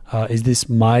 Is this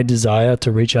my desire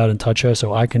to reach out and touch her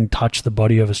so I can touch the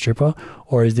body of a stripper,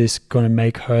 or is this going to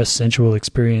make her sensual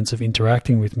experience of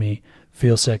interacting with me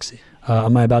feel sexy?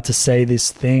 Am I about to say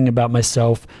this thing about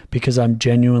myself because I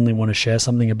genuinely want to share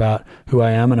something about who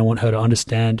I am and I want her to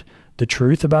understand the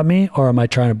truth about me? Or am I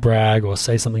trying to brag or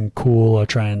say something cool or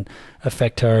try and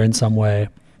affect her in some way?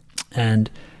 And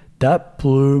that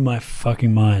blew my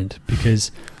fucking mind,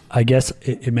 because I guess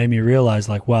it made me realize,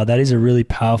 like, wow, that is a really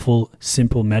powerful,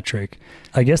 simple metric.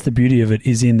 I guess the beauty of it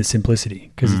is in the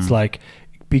simplicity, because it's like,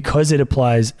 because it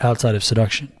applies outside of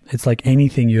seduction. It's like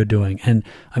anything you're doing. And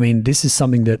I mean, this is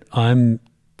something that I'm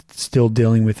still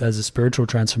dealing with as a spiritual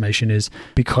transformation, is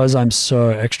because I'm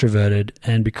so extroverted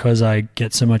and because I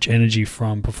get so much energy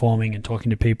from performing and talking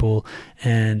to people.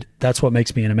 And that's what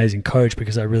makes me an amazing coach,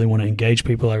 because I really want to engage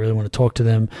people. I really want to talk to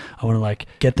them. I want to like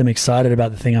get them excited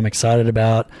about the thing I'm excited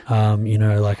about. You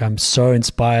know, like I'm so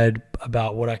inspired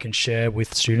about what I can share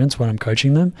with students when I'm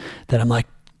coaching them that I'm like,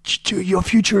 dude, your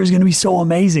future is going to be so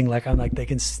amazing. Like I'm like,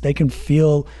 they can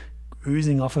feel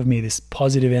oozing off of me this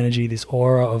positive energy, this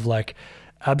aura of like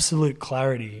absolute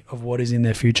clarity of what is in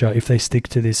their future if they stick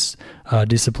to this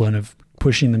discipline of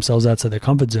pushing themselves outside their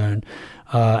comfort zone.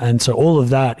 And so all of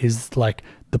that is like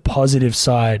the positive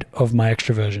side of my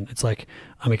extroversion. It's like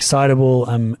I'm excitable,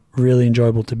 I'm really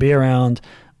enjoyable to be around,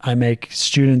 I make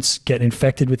students get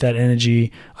infected with that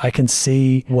energy. I can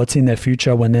see what's in their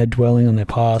future when they're dwelling on their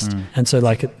past. And so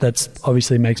like that's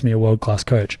obviously makes me a world-class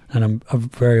coach. And I'm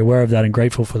very aware of that and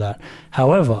grateful for that.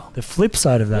 However, the flip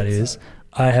side of that is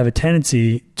I have a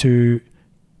tendency to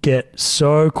get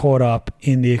so caught up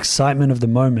in the excitement of the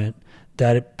moment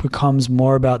that it becomes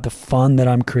more about the fun that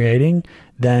I'm creating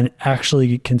than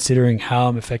actually considering how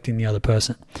I'm affecting the other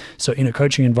person. So in a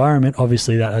coaching environment,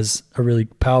 obviously that has a really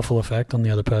powerful effect on the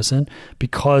other person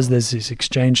because there's this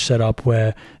exchange set up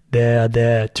where they're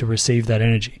there to receive that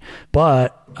energy.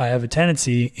 But I have a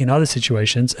tendency in other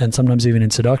situations, and sometimes even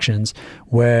in seductions,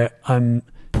 where I'm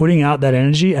putting out that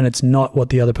energy and it's not what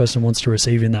the other person wants to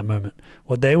receive in that moment.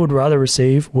 What they would rather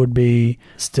receive would be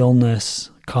stillness,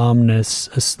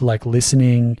 calmness, like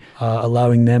listening,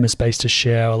 allowing them a space to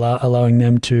share, allowing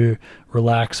them to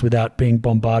relax without being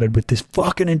bombarded with this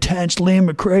fucking intense Liam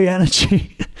McRae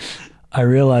energy. I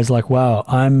realized like, wow,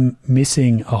 I'm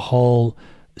missing a whole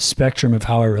spectrum of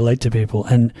how I relate to people.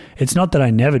 And it's not that I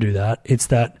never do that. It's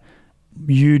that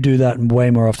you do that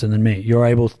way more often than me. You're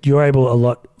able a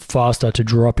lot faster to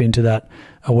drop into that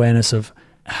awareness of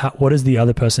what does the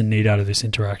other person need out of this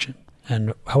interaction.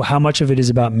 And how much of it is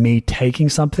about me taking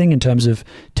something in terms of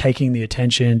taking the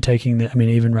attention, I mean,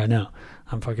 even right now,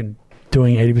 I'm fucking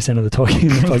doing 80% of the talking.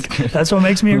 That's what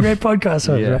makes me a great podcast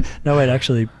host, right? No, wait,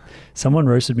 actually, someone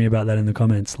roasted me about that in the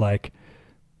comments. Like,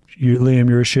 Liam,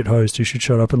 you're a shit host. You should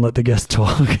shut up and let the guest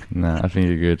talk. Nah, I think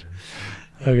you're good.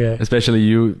 Okay. Especially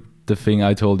you, the thing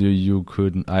I told you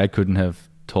I couldn't have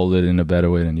told it in a better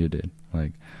way than you did.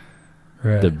 Like,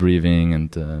 the breathing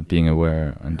and being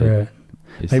aware and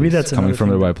maybe that's coming from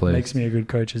the right place. Makes me a good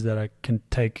coach is that I can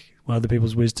take other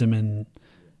people's wisdom and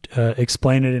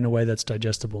explain it in a way that's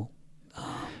digestible.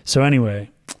 So anyway,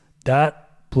 that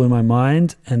blew my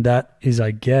mind, and that is,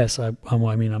 I guess, I'm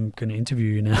going to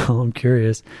interview you now. I'm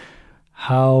curious,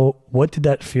 what did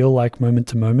that feel like moment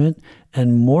to moment,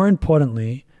 and more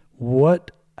importantly, what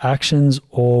actions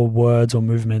or words or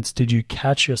movements did you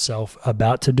catch yourself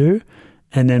about to do?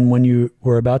 And then when you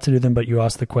were about to do them, but you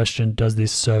asked the question, does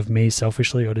this serve me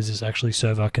selfishly or does this actually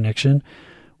serve our connection?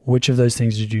 Which of those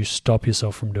things did you stop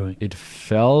yourself from doing? It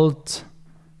felt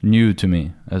new to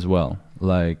me as well.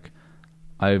 Like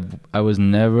I was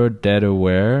never that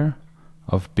aware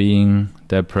of being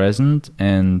that present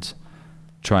and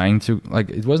trying to, like,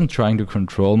 it wasn't trying to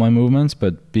control my movements,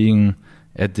 but being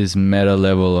at this meta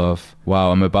level of,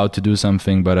 wow, I'm about to do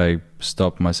something, but I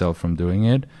stopped myself from doing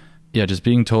it. Yeah, just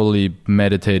being totally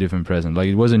meditative and present. Like,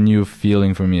 it was a new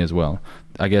feeling for me as well.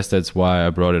 I guess that's why I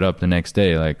brought it up the next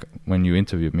day, like when you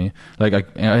interviewed me.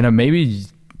 Like, maybe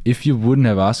if you wouldn't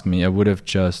have asked me, I would have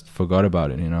just forgot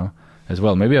about it, as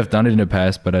well. Maybe I've done it in the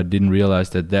past, but I didn't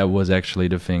realize that was actually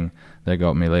the thing that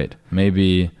got me late.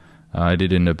 Maybe I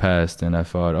did it in the past and I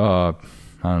thought, I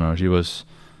don't know, she was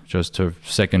just her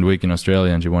second week in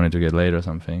Australia and she wanted to get late or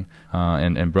something.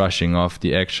 And brushing off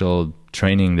the actual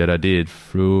training that I did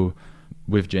through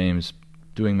with James,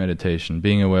 doing meditation,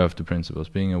 being aware of the principles,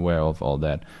 being aware of all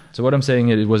that. So what I'm saying,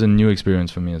 it was a new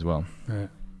experience for me as well. Right.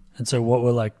 And so what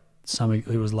were like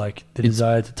it was like the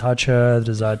desire to touch her, the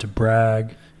desire to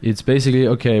brag? It's basically,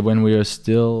 okay, when we are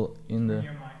still in the...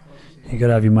 You got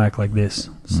to have your mic like this.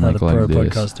 That's how the pro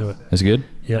podcast do it. That's good?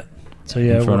 Yeah. So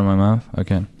yeah. In front of my mouth?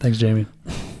 Okay. Thanks, Jamie.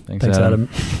 Thanks Adam.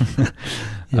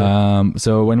 Yeah.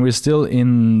 So when we're still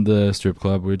in the strip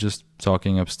club, we're just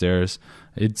talking upstairs.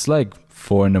 It's like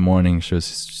 4 a.m.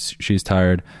 She's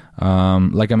tired.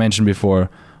 Like I mentioned before,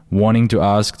 wanting to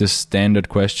ask the standard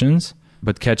questions,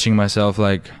 but catching myself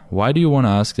like, why do you want to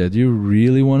ask that? Do you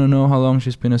really want to know how long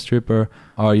she's been a stripper?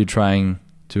 Or are you trying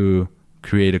to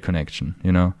create a connection?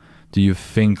 Do you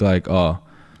think like, oh,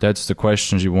 that's the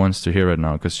question she wants to hear right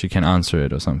now because she can answer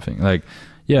it or something? Like,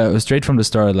 yeah, straight from the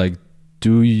start, like,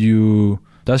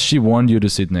 does she want you to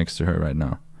sit next to her right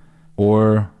now?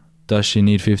 Or does she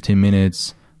need 15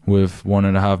 minutes with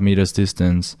 1.5 meters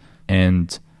distance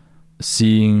and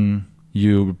seeing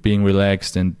you being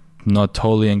relaxed and not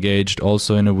totally engaged,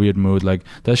 also in a weird mood? Like,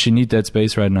 does she need that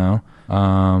space right now?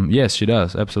 Yes, she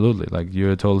does. Absolutely. Like,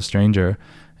 you're a total stranger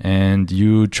and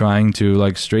you trying to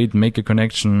like straight make a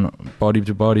connection body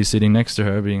to body, sitting next to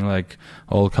her, being like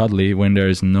all cuddly when there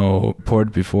is no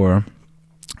port before.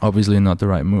 Obviously not the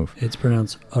right move. It's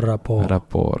pronounced rapport.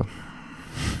 Rapport.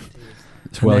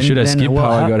 Well, should I skip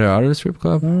how I got her out of the strip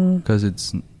club? Because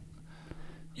it's...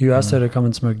 You asked her to come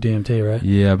and smoke DMT, right?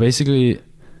 Yeah, basically...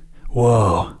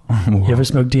 Whoa. You ever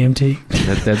smoke DMT?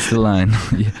 That's the line.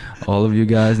 All of you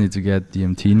guys need to get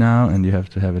DMT now, and you have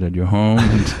to have it at your home.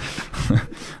 And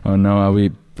oh no,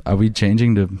 are we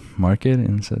changing the market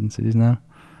in certain cities now?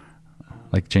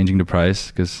 Like changing the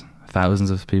price? Because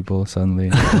thousands of people suddenly.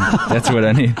 That's what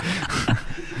I need.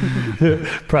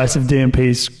 Price of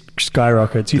DMP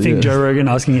skyrockets. You think Yeah. Joe Rogan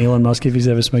asking Elon Musk if he's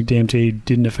ever smoked DMT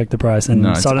didn't affect the price? And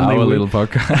No, it's suddenly our little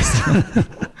podcast.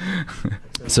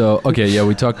 So, okay, yeah,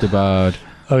 we talked about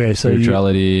okay, so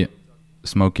spirituality,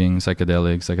 smoking,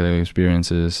 psychedelic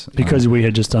experiences. because we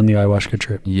had just done the ayahuasca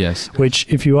trip, Yes. which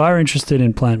if you are interested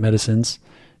in plant medicines,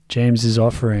 James is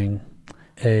offering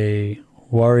a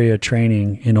warrior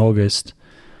training in August,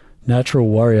 natural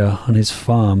warrior on his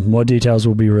farm. More details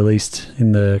will be released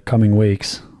in the coming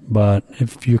weeks. But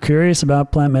if you're curious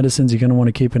about plant medicines, you're going to want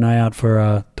to keep an eye out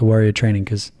for the warrior training,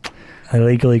 because I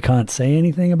legally can't say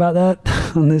anything about that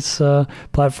on this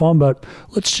platform. But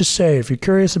let's just say if you're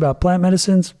curious about plant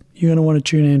medicines, you're going to want to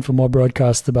tune in for more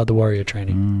broadcasts about the warrior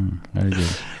training. Very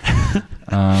good.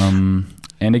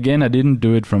 And again, I didn't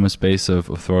do it from a space of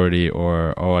authority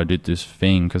or, oh, I did this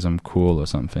thing because I'm cool or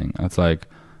something. It's like,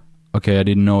 okay, I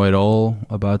didn't know at all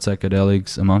about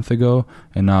psychedelics a month ago,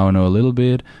 and now I know a little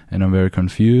bit, and I'm very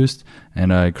confused,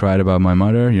 and I cried about my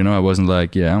mother. You know, I wasn't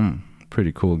like, yeah, I'm a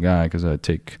pretty cool guy because I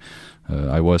take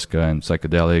ayahuasca and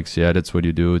psychedelics. Yeah, that's what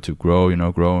you do to grow. You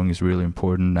know, growing is really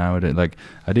important nowadays. Like,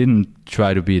 I didn't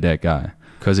try to be that guy,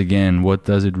 because again, what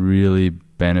does it really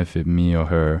benefit me or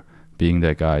her being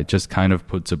that guy? It just kind of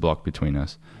puts a block between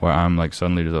us, where I'm like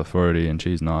suddenly the authority and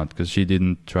she's not, because she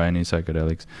didn't try any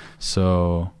psychedelics.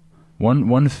 So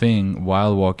one thing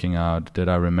while walking out that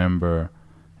I remember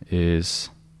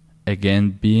is,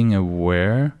 again, being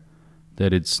aware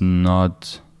that it's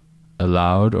not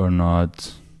allowed or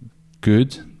not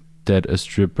good that a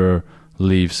stripper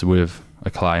leaves with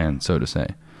a client, so to say.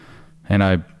 And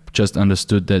I just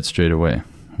understood that straight away,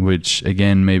 which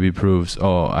again maybe proves,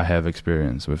 oh, I have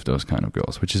experience with those kind of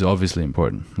girls, which is obviously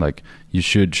important. Like, you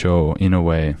should show in a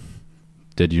way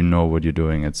that you know what you're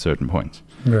doing at certain points,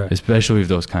 Right. especially with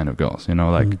those kind of girls, you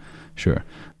know, like, sure.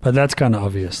 But that's kind of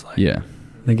obvious. Like, Yeah.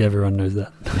 I think everyone knows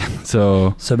that.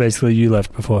 So So basically you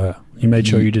left before her. You made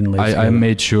sure you didn't leave I together.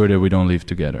 made sure that we don't leave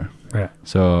together. Right.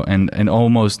 So, and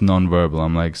almost non-verbal.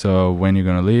 I'm like, so when you're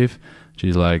going to leave?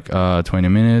 She's like, 20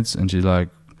 minutes. And she's like,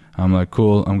 I'm like,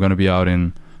 cool, I'm going to be out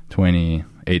in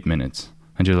 28 minutes.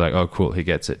 And she's like, oh, cool, he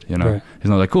gets it, you know. Right. He's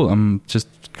not like, cool, I'm just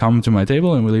come to my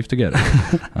table and we leave together.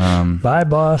 Bye,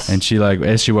 boss. And she, like,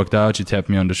 as she walked out, she tapped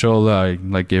me on the shoulder. I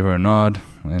like gave her a nod,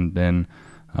 and then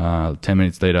 10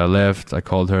 minutes later I left. I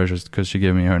called her just because she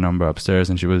gave me her number upstairs,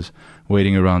 and she was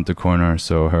waiting around the corner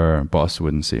so her boss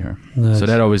wouldn't see her. Nice. So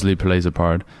that obviously plays a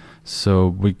part. So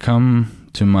we come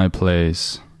to my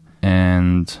place,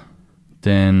 and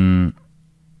then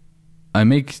I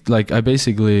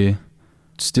basically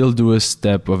still do a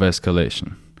step of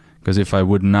escalation. Because if I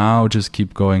would now just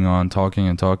keep going on talking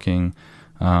and talking,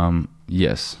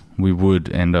 yes, we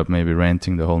would end up maybe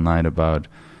ranting the whole night about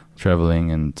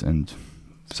traveling and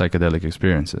psychedelic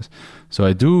experiences. So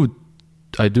I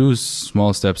do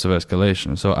small steps of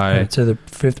escalation. So Right, so the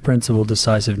fifth principle,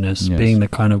 decisiveness, Yes. being the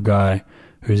kind of guy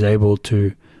who's able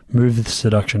to move the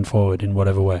seduction forward in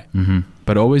whatever way.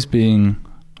 but always being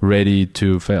ready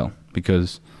to fail,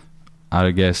 because I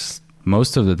guess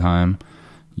most of the time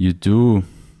you do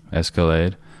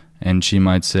escalate, and she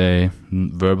might say,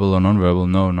 verbal or non-verbal,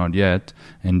 no, not yet.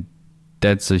 And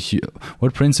that's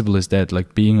what principle is that?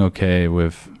 Like, being okay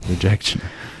with rejection.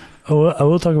 I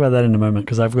will talk about that in a moment,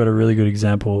 because I've got a really good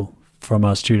example from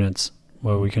our students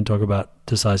where we can talk about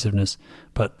decisiveness.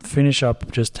 But finish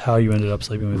up just how you ended up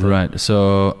sleeping with her. Right.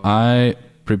 So I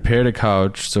prepared a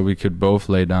couch so we could both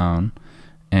lay down,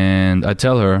 and I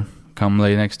tell her, come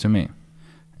lay next to me.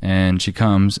 And she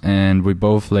comes, and we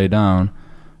both lay down,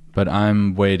 but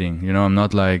I'm waiting. You know, I'm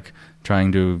not like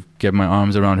trying to get my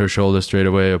arms around her shoulder straight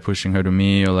away, or pushing her to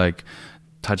me, or like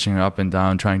touching her up and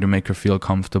down, trying to make her feel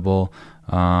comfortable.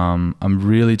 I'm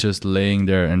really just laying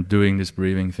there and doing this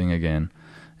breathing thing again.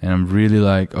 And I'm really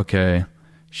like, okay,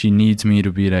 she needs me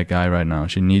to be that guy right now.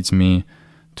 She needs me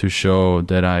to show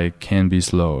that I can be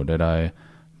slow, that I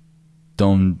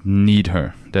don't need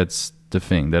her. That's the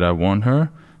thing, that I want her,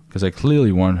 because I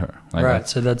clearly want her. Like, Right.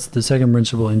 So that's the second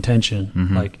principle, intention.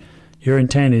 Like, your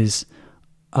intent is,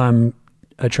 I'm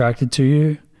attracted to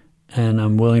you and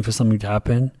I'm willing for something to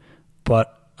happen,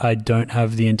 but I don't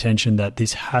have the intention that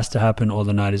this has to happen or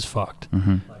the night is fucked.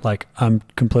 Like, I'm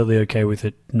completely okay with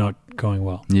it not going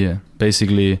well. Yeah,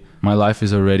 basically, my life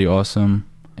is already awesome,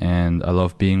 and I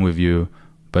love being with you,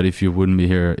 but if you wouldn't be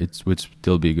here, it would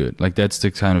still be good. Like, that's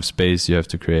the kind of space you have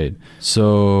to create.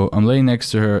 So I'm laying next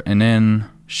to her, and then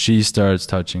she starts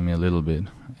touching me a little bit.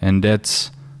 And that's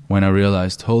when I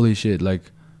realized, holy shit,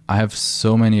 like, I have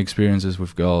so many experiences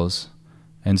with girls,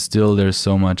 and still there's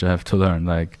so much I have to learn.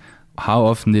 Like, how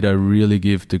often did I really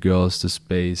give the girls the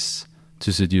space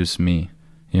to seduce me?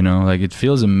 You know, like it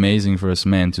feels amazing for us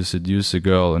men to seduce a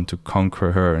girl and to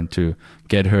conquer her and to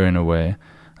get her in a way.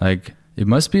 Like it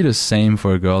must be the same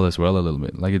for a girl as well a little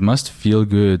bit. Like it must feel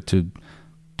good to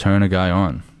turn a guy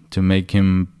on, to make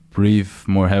him breathe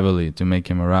more heavily, to make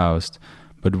him aroused.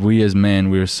 But we as men,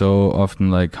 we're so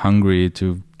often like hungry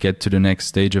to get to the next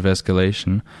stage of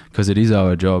escalation, because it is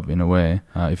our job in a way.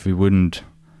 If we wouldn't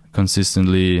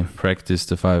consistently practice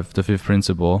the fifth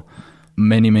principle,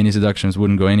 many seductions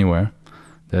wouldn't go anywhere.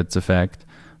 That's a fact.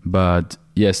 But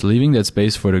yes, leaving that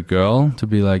space for the girl to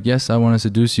be like, yes, I want to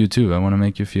seduce you too, I want to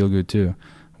make you feel good too,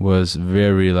 was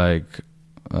very like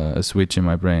a switch in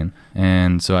my brain.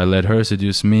 And so I let her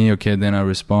seduce me. Okay, then I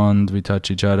respond, we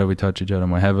touch each other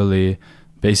more heavily.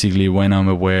 Basically, when I'm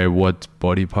aware what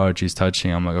body part she's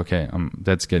touching, I'm like, okay,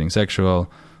 that's getting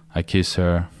sexual. I kiss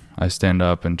her, I stand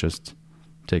up and just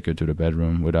take her to the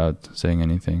bedroom without saying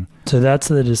anything. So that's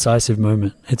the decisive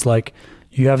moment. It's like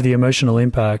you have the emotional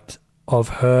impact of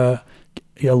her,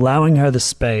 allowing her the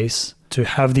space to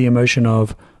have the emotion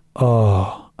of,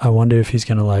 oh, I wonder if he's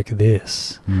going to like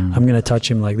this. I'm going to touch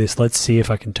him like this. Let's see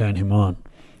if I can turn him on.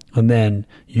 And then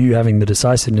you having the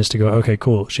decisiveness to go, okay,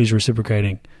 cool, she's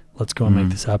reciprocating. Let's go and make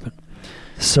this happen.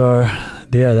 So,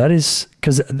 yeah, that is,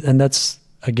 and that's,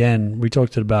 again, we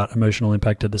talked about emotional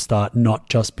impact at the start, not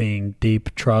just being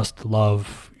deep trust,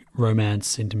 love,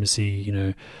 romance, intimacy, you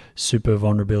know, super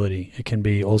vulnerability. It can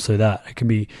be also that. It can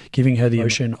be giving her the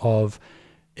emotion of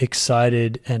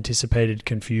excited, anticipated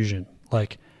confusion.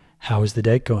 Like, how is the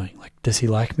date going? Like, does he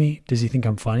like me? Does he think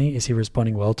I'm funny? Is he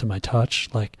responding well to my touch?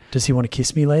 Like, does he want to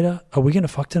kiss me later? Are we going to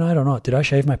fuck tonight or not? Did I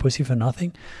shave my pussy for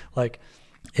nothing? Like,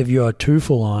 if you're too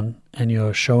full on and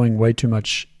you're showing way too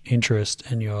much interest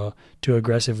and you're too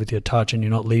aggressive with your touch and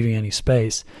you're not leaving any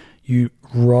space, you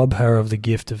rob her of the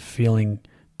gift of feeling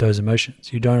those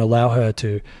emotions. You don't allow her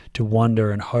to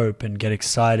wonder and hope and get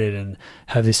excited and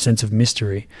have this sense of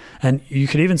mystery. And you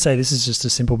could even say this is just a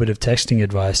simple bit of texting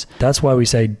advice. That's why we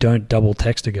say don't double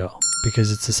text a girl,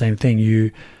 because it's the same thing.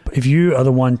 If you are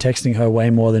the one texting her way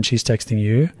more than she's texting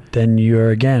you, then you're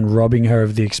again robbing her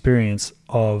of the experience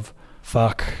of,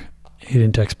 fuck, he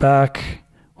didn't text back.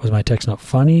 Was my text not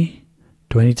funny?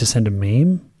 Do I need to send a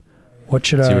meme? What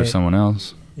should I... Is he with someone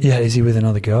else? Yeah, is he with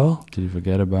another girl? Did he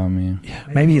forget about me? Yeah,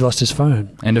 maybe he lost his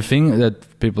phone. And the thing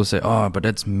that people say, oh, but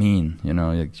that's mean, you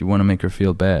know, like you want to make her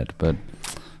feel bad, but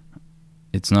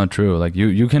it's not true. Like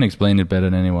you can explain it better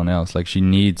than anyone else. Like she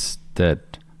needs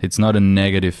that. It's not a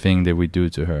negative thing that we do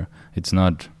to her. It's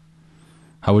not,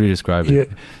 how would you describe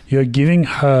it? You're giving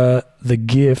her the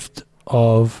gift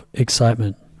of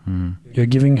excitement. You're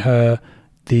giving her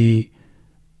the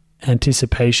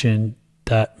anticipation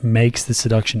that makes the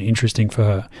seduction interesting for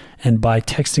her. And by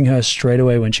texting her straight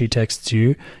away when she texts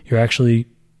you, you're actually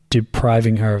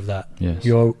depriving her of that. Yes.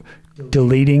 You're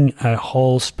deleting a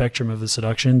whole spectrum of the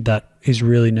seduction that is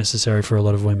really necessary for a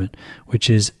lot of women, which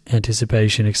is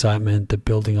anticipation, excitement, the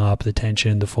building up, the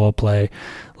tension, the foreplay.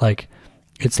 Like,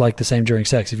 it's like the same during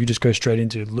sex. If you just go straight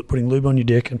into putting lube on your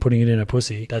dick and putting it in a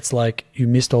pussy, that's like you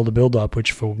missed all the build-up,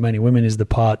 which for many women is the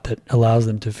part that allows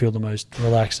them to feel the most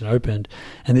relaxed and opened.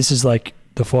 And this is like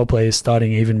the foreplay is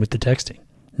starting even with the texting.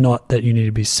 Not that you need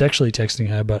to be sexually texting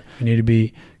her, but you need to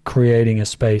be creating a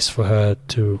space for her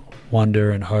to wonder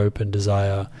and hope and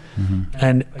desire.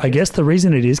 And I guess the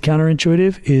reason it is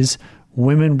counterintuitive is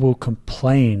women will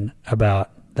complain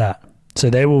about that. So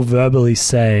they will verbally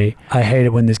say, I hate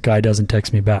it when this guy doesn't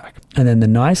text me back. And then the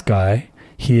nice guy,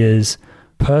 he is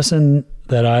person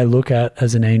that I look at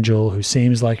as an angel who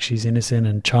seems like she's innocent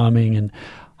and charming and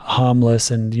harmless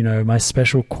and, you know, my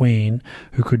special queen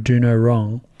who could do no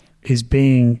wrong, is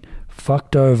being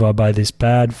fucked over by this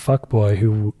bad fuckboy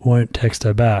who won't text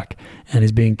her back and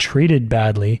is being treated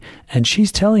badly. And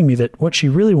she's telling me that what she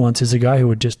really wants is a guy who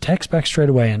would just text back straight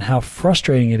away, and how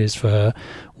frustrating it is for her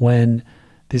when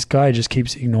this guy just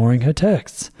keeps ignoring her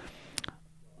texts.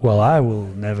 Well, I will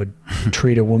never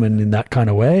treat a woman in that kind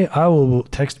of way. I will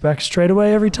text back straight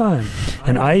away every time.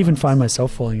 And I even find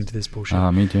myself falling into this bullshit.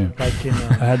 Me too. Like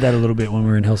I had that a little bit when we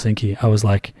were in Helsinki. I was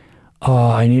like, oh,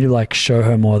 I need to like show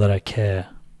her more that I care.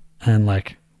 And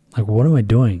like what am I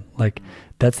doing? Like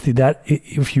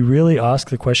if you really ask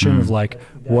the question of like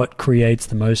what creates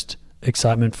the most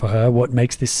excitement for her, what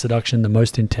makes this seduction the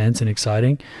most intense and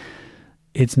exciting,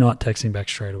 it's not texting back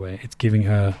straight away. It's giving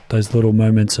her those little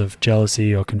moments of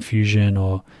jealousy or confusion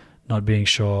or not being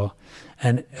sure.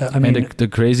 And I mean, and the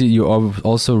crazy, you are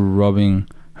also robbing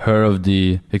her of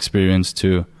the experience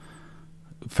to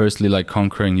firstly like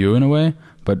conquering you in a way,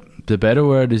 but the better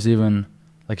word is even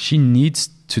like she needs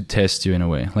to test you in a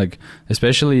way. Like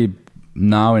especially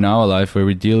now in our life where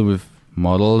we deal with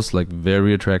models, like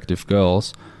very attractive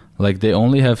girls, like they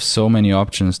only have so many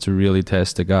options to really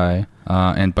test a guy.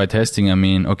 And by testing, I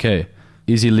mean, okay,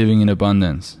 is he living in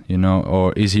abundance, you know,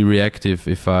 or is he reactive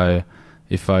if I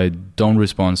don't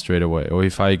respond straight away, or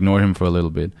if I ignore him for a little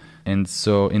bit? And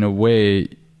so in a way,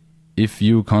 if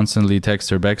you constantly text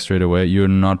her back straight away, you're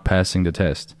not passing the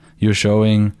test. You're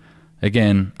showing,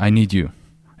 again, I need you.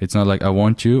 It's not like I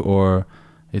want you, or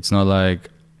it's not like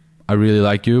I really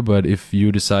like you, but if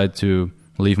you decide to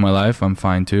leave my life, I'm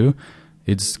fine too.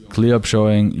 It's clear up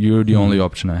showing you're the only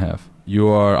option I have. You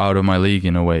are out of my league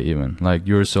in a way even. Like,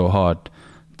 you're so hot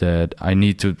that I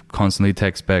need to constantly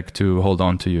text back to hold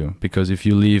on to you. Because if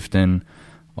you leave, then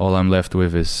all I'm left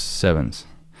with is sevens,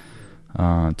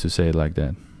 to say it like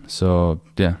that. So,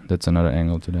 yeah, that's another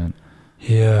angle to that.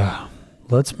 Yeah.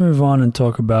 Let's move on and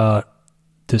talk about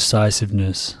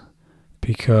decisiveness,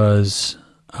 because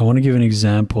I want to give an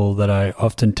example that I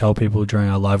often tell people during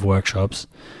our live workshops,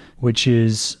 which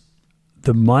is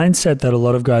the mindset that a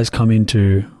lot of guys come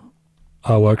into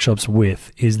our workshops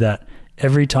with is that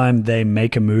every time they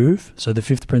make a move, so the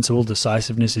fifth principle,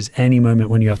 decisiveness, is any moment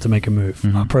when you have to make a move.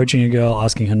 Mm-hmm. Approaching a girl,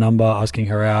 asking her number, asking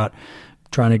her out,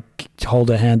 trying to hold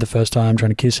her hand the first time,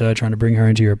 trying to kiss her, trying to bring her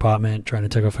into your apartment, trying to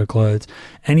take off her clothes.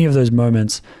 Any of those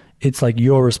moments, it's like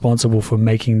you're responsible for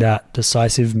making that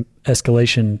decisive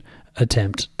escalation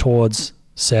attempt towards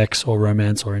sex or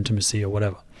romance or intimacy or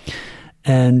whatever.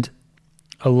 And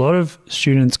a lot of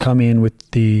students come in with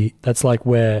that's like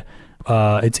where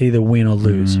it's either win or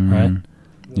lose, right?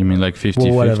 You mean like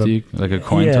 50-50, like a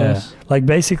coin toss? Like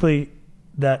basically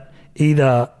that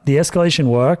either the escalation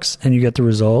works and you get the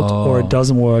result, or it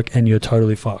doesn't work and you're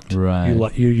totally fucked. Right.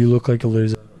 You look like a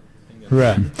loser.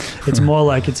 Right. It's more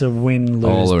like it's a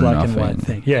win-lose, black and white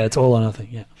thing. Yeah, it's all or nothing,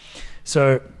 yeah.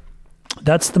 So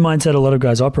that's the mindset a lot of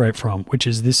guys operate from, which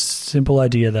is this simple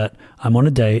idea that I'm on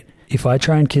a date. If I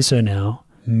try and kiss her now,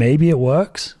 maybe it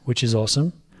works, which is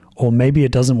awesome. Or maybe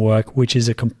it doesn't work, which is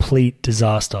a complete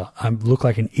disaster. I look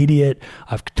like an idiot.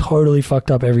 I've totally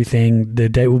fucked up everything. The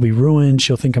date will be ruined.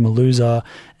 She'll think I'm a loser,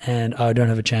 and I don't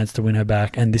have a chance to win her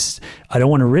back. And I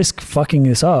don't want to risk fucking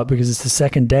this up because it's the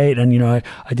second date, and I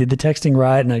did the texting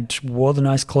right, and I wore the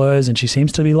nice clothes, and she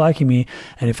seems to be liking me.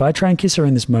 And if I try and kiss her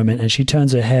in this moment and she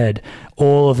turns her head,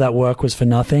 all of that work was for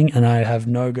nothing, and I have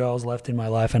no girls left in my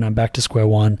life, and I'm back to square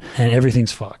one, and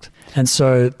everything's fucked. And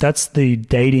so that's the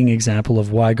dating example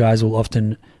of why guys will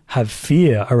often have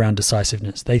fear around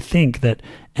decisiveness. They think that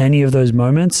any of those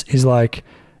moments is like,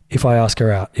 if I ask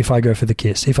her out, if I go for the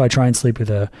kiss, if I try and sleep with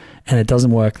her and it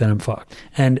doesn't work, then I'm fucked.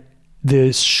 And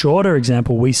the shorter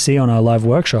example we see on our live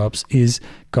workshops is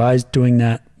guys doing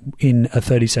that in a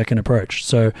 30-second approach.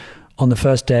 So on the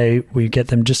first day, we get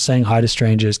them just saying hi to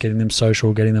strangers, getting them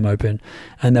social, getting them open,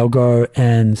 and they'll go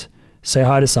and say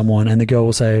hi to someone, and the girl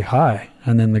will say hi,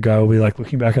 and then the guy will be like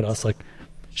looking back at us like,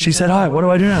 she said hi, what do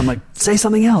I do now? I'm like, say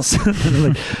something else.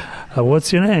 Like,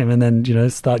 what's your name? And then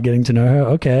start getting to know her.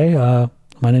 Okay,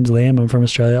 my name's Liam, I'm from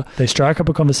Australia. They strike up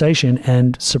a conversation,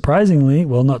 and surprisingly,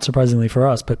 well, not surprisingly for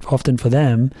us, but often for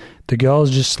them, the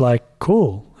girl's just like,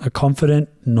 cool, a confident,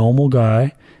 normal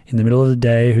guy in the middle of the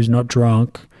day who's not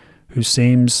drunk, who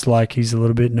seems like he's a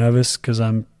little bit nervous because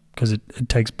it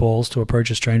takes balls to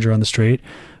approach a stranger on the street,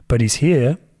 but he's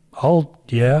here. I'll talk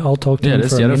to him for a minute. Yeah,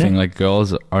 that's the other thing. Like,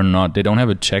 girls they don't have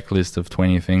a checklist of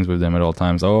 20 things with them at all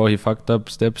times. Oh, he fucked up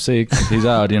step 6. He's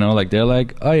out, like they're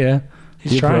like, oh yeah.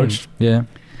 He's trying. Yeah.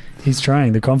 He's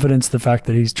trying. The confidence, the fact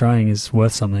that he's trying is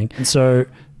worth something. And so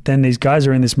then these guys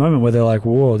are in this moment where they're like,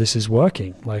 whoa, this is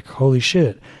working. Like, holy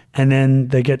shit. And then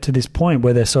they get to this point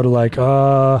where they're sort of like,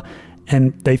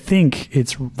 and they think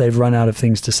they've run out of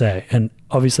things to say. And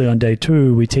obviously on day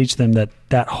 2, we teach them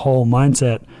that whole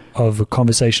mindset of a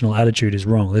conversational attitude is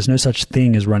wrong. There's no such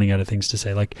thing as running out of things to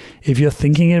say. Like, if you're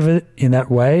thinking of it in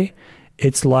that way,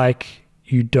 it's like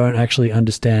you don't actually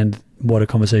understand what a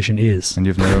conversation is. And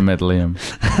you've never met Liam.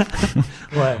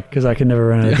 Why? Because I can never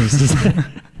run out of things to say.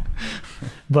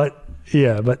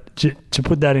 But to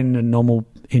put that in a normal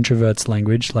introvert's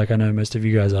language, like I know most of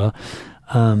you guys are,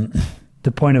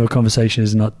 the point of a conversation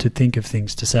is not to think of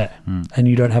things to say. And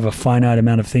you don't have a finite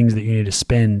amount of things that you need to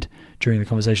spend during the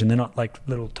conversation. They're not like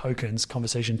little tokens,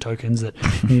 conversation tokens that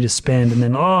you need to spend, and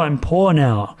then, I'm poor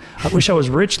now. I wish I was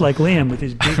rich like Liam with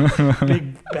his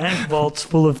big bank vaults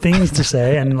full of things to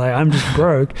say, and like I'm just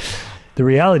broke. The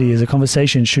reality is a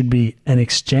conversation should be an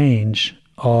exchange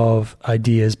of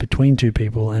ideas between two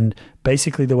people. And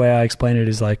basically the way I explain it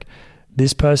is like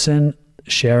this person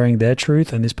sharing their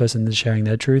truth and this person is sharing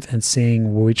their truth, and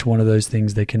seeing which one of those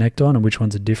things they connect on and which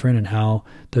ones are different, and how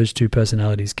those two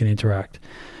personalities can interact.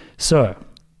 So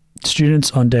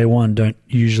students on day one don't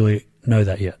usually know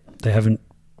that yet. They haven't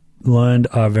learned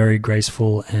our very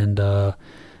graceful and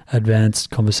advanced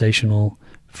conversational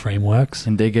frameworks.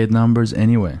 And they get numbers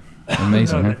anyway.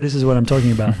 Amazing. No, this is what I'm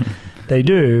talking about. They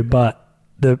do, but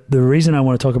the reason I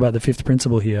want to talk about the fifth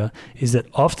principle here is that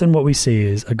often what we see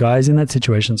is a guy's in that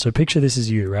situation. So picture this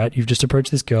is you, right? You've just approached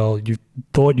this girl. You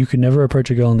thought you could never approach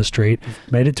a girl on the street,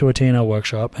 made it to a TNL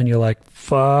workshop, and you're like,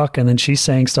 fuck. And then she's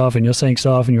saying stuff and you're saying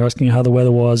stuff and you're asking her how the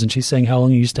weather was and she's saying, how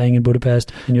long are you staying in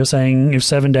Budapest? And you're saying, if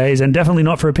 7 days, and definitely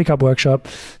not for a pickup workshop.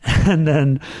 And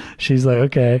then she's like,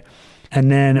 okay. And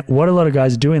then what a lot of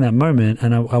guys do in that moment,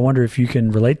 and I wonder if you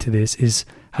can relate to this, is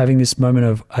having this moment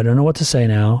of, I don't know what to say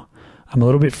now. I'm a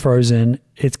little bit frozen.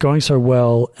 It's going so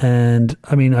well. And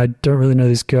I mean, I don't really know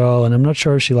this girl and I'm not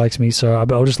sure if she likes me. So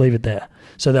I'll just leave it there.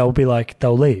 So they'll be like,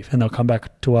 they'll leave and they'll come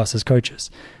back to us as coaches.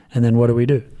 And then what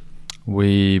do?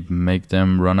 We make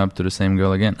them run up to the same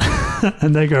girl again.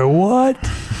 And they go, what?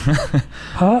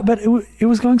 Huh? But it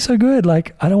was going so good.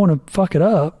 Like, I don't want to fuck it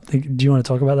up. Like, do you want to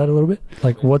talk about that a little bit?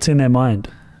 Like, what's in their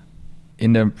mind?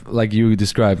 In their, like you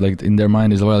described, like in their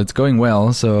mind is, well, it's going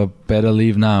well, so better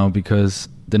leave now, because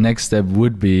the next step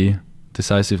would be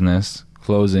decisiveness,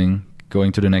 closing,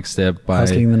 going to the next step by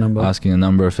asking a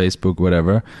number, Facebook,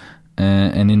 whatever.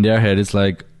 And in their head, it's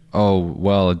like, oh,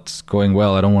 well, it's going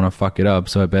well. I don't want to fuck it up,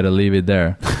 so I better leave it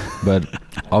there. But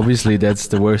obviously, that's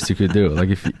the worst you could do.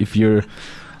 Like if you're,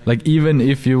 like, even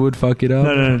if you would fuck it up.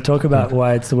 No. Talk about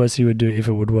why it's the worst you would do if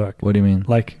it would work. What do you mean?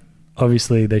 Like,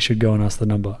 obviously, they should go and ask the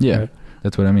number. Yeah, right?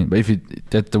 That's what I mean.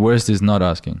 But the worst is not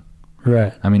asking.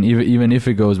 Right. I mean, even if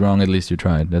it goes wrong, at least you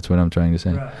tried. That's what I'm trying to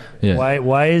say. Right. Yeah.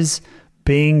 Why is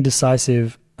being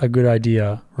decisive a good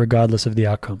idea, regardless of the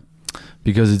outcome?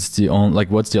 Because it's the only,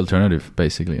 like, what's the alternative,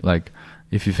 basically? Like,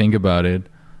 if you think about it,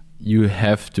 you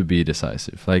have to be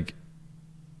decisive. Like,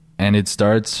 and it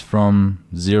starts from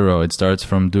zero. It starts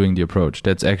from doing the approach.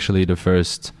 That's actually the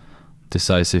first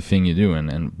decisive thing you do,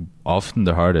 and often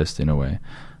the hardest in a way.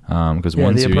 Because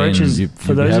once the you're approach in, is,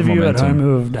 for those of you at home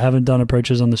who haven't done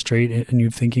approaches on the street and you're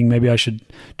thinking maybe I should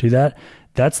do that,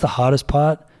 that's the hardest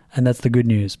part, and that's the good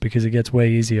news, because it gets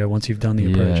way easier once you've done the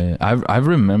approach. Yeah. I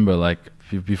remember, like,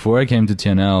 before I came to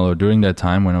TNL, or during that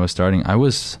time when I was starting, I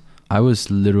was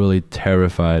literally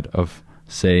terrified of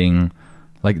saying,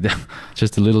 like,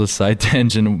 just a little side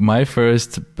tangent. My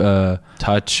first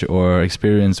touch or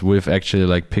experience with actually,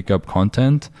 like, pickup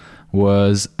content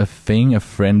was a thing a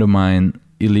friend of mine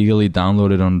illegally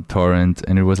downloaded on torrent,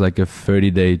 and it was like a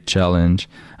 30-day challenge.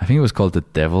 I think it was called the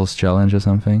Devil's Challenge or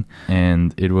something,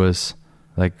 and it was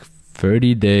like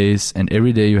 30 days, and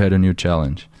every day you had a new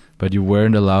challenge, but you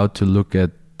weren't allowed to look at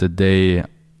the day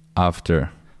after.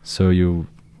 So you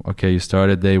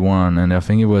started day one, and I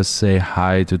think it was say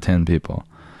hi to 10 people,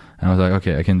 and I was like,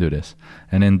 okay, I can do this.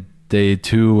 And then day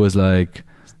two was like,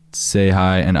 say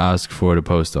hi and ask for the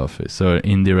post office. So an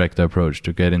indirect approach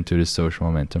to get into this social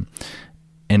momentum.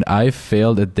 And I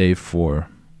failed at day 4.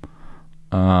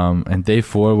 And day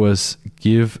 4 was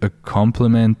give a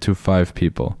compliment to 5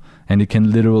 people. And it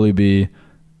can literally be,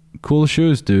 cool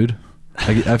shoes, dude.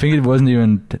 Like, I think it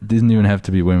didn't even have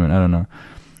to be women. I don't know.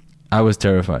 I was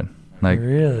terrified. Like,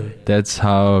 really? That's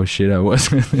how shit I was.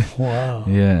 Wow.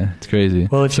 Yeah, it's crazy.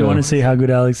 Well, if you want to see how good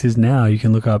Alex is now, you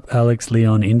can look up Alex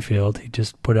Leon Infield. He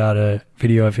just put out a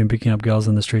video of him picking up girls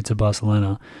on the streets of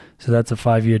Barcelona. So that's a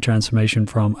 5-year transformation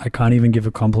from I can't even give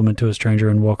a compliment to a stranger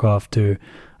and walk off to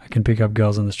I can pick up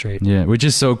girls on the street. Yeah, which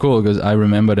is so cool, because I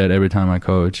remember that every time I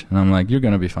coach, and I'm like, you're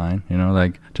going to be fine. You know,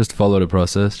 like, just follow the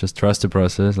process, just trust the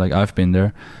process. Like, I've been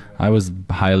there. I was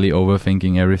highly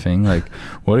overthinking everything. Like,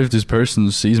 what if this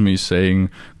person sees me saying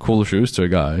cool shoes to a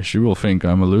guy? She will think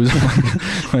I'm a loser.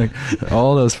 like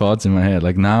all those thoughts in my head.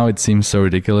 Like, now it seems so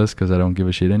ridiculous because I don't give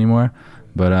a shit anymore.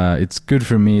 But it's good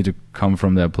for me to come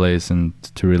from that place and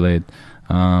to relate.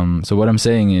 So what I'm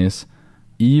saying is,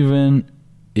 even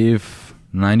if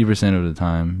 90% of the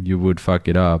time you would fuck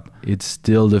it up, it's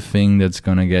still the thing that's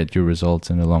going to get you results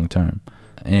in the long term.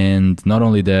 And not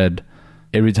only that,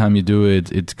 every time you do it,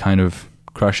 it kind of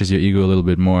crushes your ego a little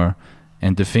bit more.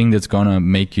 And the thing that's going to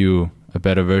make you a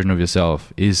better version of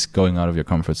yourself is going out of your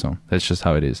comfort zone. That's just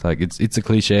how it is. Like, it's a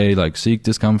cliche, like, seek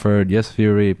discomfort, yes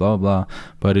theory, blah, blah,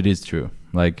 but it is true.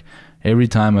 Like, every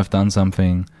time I've done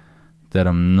something that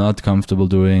I'm not comfortable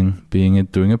doing, being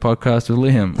it doing a podcast with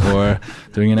Liam, or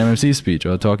doing an MMC speech,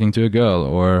 or talking to a girl,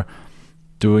 or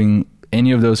doing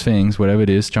any of those things, whatever it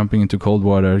is, jumping into cold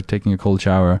water, taking a cold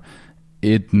shower,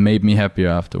 it made me happier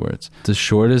afterwards. The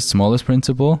shortest, smallest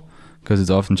principle, because it's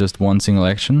often just one single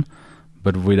action,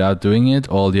 but without doing it,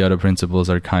 all the other principles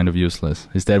are kind of useless.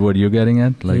 Is that what you're getting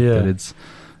at? Like, yeah. That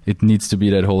it needs to be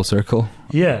that whole circle.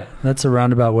 Yeah, that's a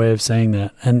roundabout way of saying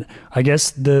that. And I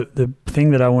guess the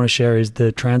thing that I want to share is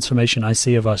the transformation I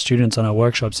see of our students on our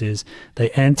workshops is they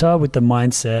enter with the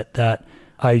mindset that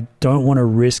I don't want to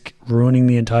risk ruining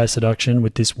the entire seduction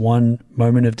with this one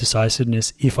moment of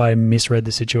decisiveness if I misread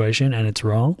the situation and it's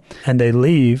wrong. And they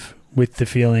leave with the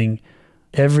feeling,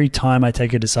 every time I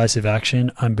take a decisive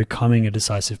action, I'm becoming a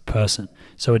decisive person.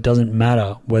 So it doesn't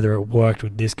matter whether it worked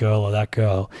with this girl or that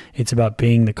girl. It's about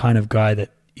being the kind of guy that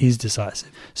is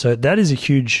decisive. So that is a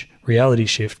huge reality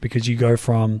shift, because you go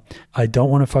from, I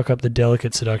don't want to fuck up the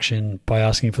delicate seduction by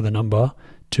asking for the number,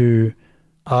 to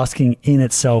asking in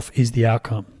itself is the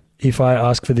outcome. If I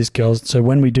ask for this girl, so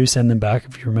when we do send them back,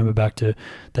 if you remember back to,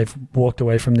 they've walked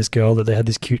away from this girl that they had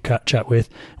this cute chat with,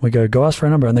 and we go ask for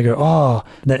a number, and they go, oh,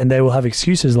 and they will have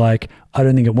excuses like, I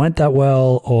don't think it went that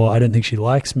well, or I don't think she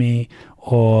likes me,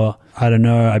 or I don't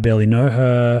know, I barely know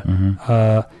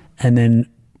her. And then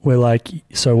we're like,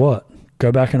 so what?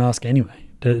 Go back and ask anyway.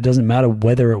 It doesn't matter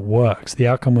whether it works. The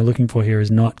outcome we're looking for here is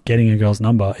not getting a girl's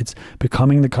number. It's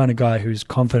becoming the kind of guy who's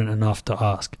confident enough to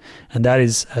ask. And that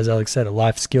is, as Alex said, a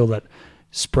life skill that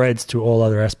spreads to all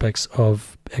other aspects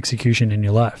of execution in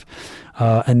your life.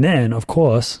 And then, of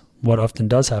course, what often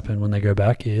does happen when they go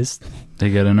back is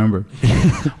they get a number.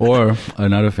 Or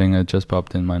another thing that just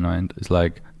popped in my mind is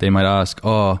like, they might ask,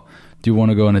 oh, do you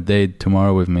want to go on a date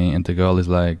tomorrow with me? And the girl is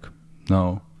like,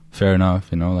 no. Fair enough,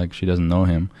 you know, like she doesn't know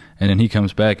him. And then he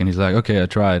comes back and he's like, okay, I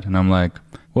tried. And I'm like,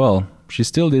 well, she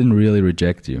still didn't really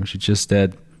reject you. She just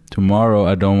said, tomorrow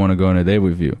I don't want to go on a date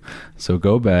with you. So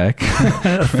go back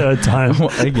a third time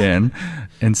again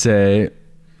and say,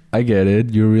 I get it,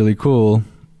 you're really cool.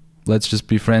 Let's just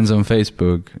be friends on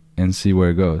Facebook and see where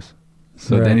it goes.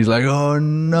 So then he's like, oh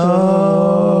no,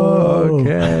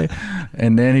 okay.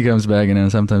 And then he comes back and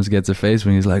then sometimes gets a face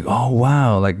when he's like, oh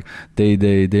wow, like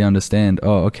they understand,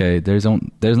 oh okay, there's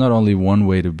not only one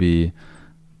way to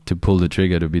pull the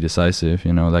trigger, to be decisive,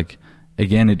 you know, like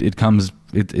again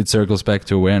it circles back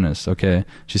to awareness. Okay,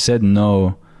 she said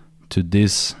no to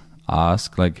this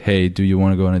ask, like, hey, do you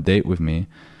want to go on a date with me?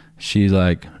 She's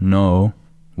like, no.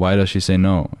 Why does she say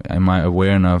no? Am I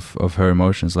aware enough of her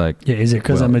emotions? Like, yeah, is it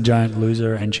because I'm a giant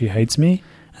loser and she hates me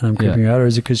and I'm creeping her out, or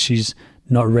is it because she's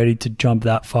not ready to jump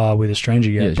that far with a stranger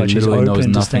yet? Yeah, but she she's literally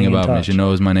open knows to nothing about me. touch. She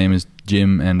knows my name is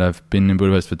Jim and I've been in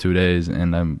Budapest for 2 days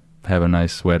and I have a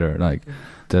nice sweater. Like,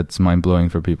 that's mind blowing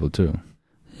for people too.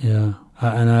 Yeah,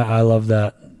 I love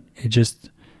that. It just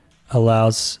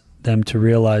allows them to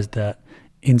realize that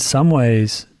in some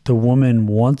ways the woman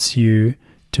wants you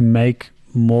to make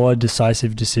more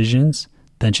decisive decisions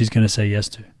than she's going to say yes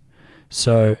to.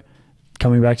 So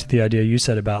coming back to the idea you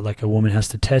said about like a woman has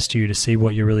to test you to see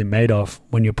what you're really made of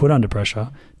when you're put under pressure,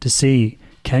 to see,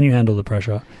 can you handle the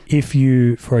pressure? If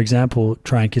you, for example,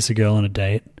 try and kiss a girl on a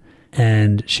date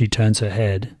and she turns her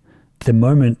head, the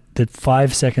moment that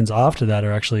 5 seconds after that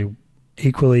are actually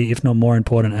equally, if not more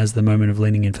important, as the moment of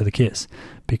leaning in for the kiss,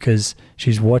 because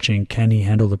she's watching, can he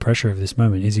handle the pressure of this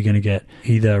moment? Is he going to get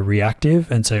either reactive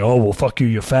and say, oh, well, fuck you,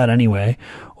 you're fat anyway,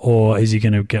 or is he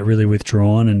going to get really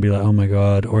withdrawn and be like, oh my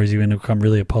God, or is he going to become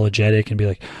really apologetic and be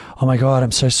like, oh my God,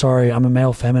 I'm so sorry, I'm a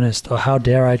male feminist, or how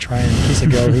dare I try and kiss a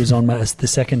girl who's on the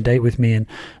second date with me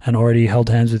and already held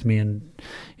hands with me, and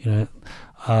you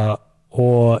know,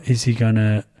 or is he going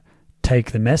to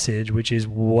take the message, which is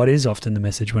what is often the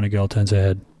message when a girl turns her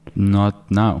head?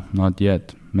 Not now, not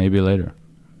yet, maybe later.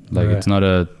 Like, Right. It's not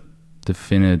a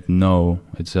definite no.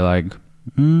 It's like,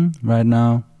 right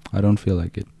now, I don't feel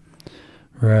like it.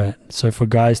 Right. So for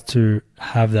guys to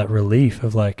have that relief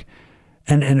of like,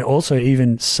 and also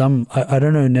even some, I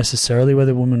don't know necessarily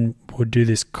whether women would do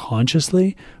this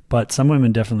consciously, but some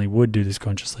women definitely would do this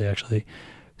consciously, actually.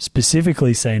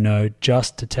 Specifically say no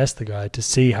just to test the guy, to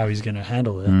see how he's going to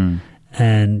handle it.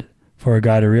 And for a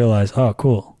guy to realize, oh,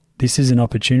 cool, this is an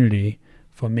opportunity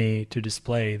for me to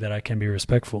display that I can be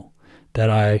respectful, that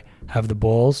I have the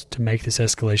balls to make this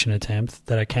escalation attempt,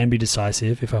 that I can be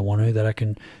decisive if I want to, that I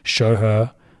can show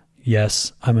her,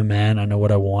 yes, I'm a man, I know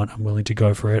what I want, I'm willing to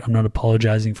go for it, I'm not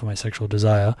apologizing for my sexual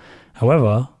desire.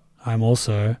 However, I'm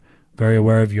also very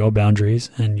aware of your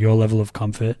boundaries and your level of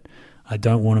comfort. I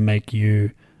don't want to make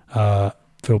you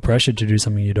feel pressured to do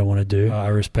something you don't want to do. I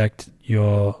respect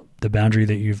the boundary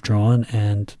that you've drawn,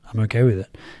 and I'm okay with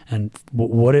it. And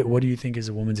what do you think is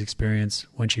a woman's experience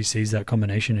when she sees that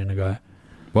combination in a guy?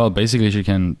 Well, basically she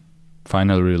can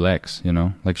finally relax, you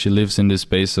know, like she lives in this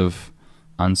space of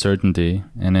uncertainty,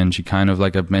 and then she kind of,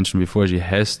 like I've mentioned before, she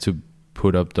has to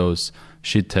put up those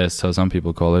shit tests, how some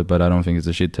people call it, but I don't think it's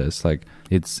a shit test. Like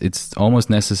it's almost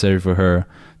necessary for her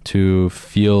to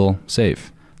feel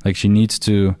safe. Like she needs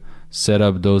to set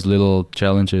up those little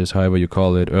challenges, however you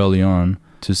call it, early on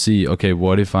to see, okay,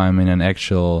 what if I'm in an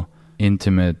actual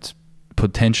intimate,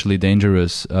 potentially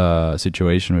dangerous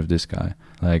situation with this guy?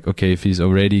 Like, okay, if he's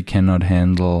already cannot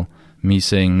handle me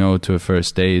saying no to a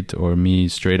first date or me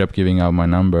straight up giving out my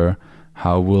number,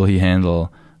 how will he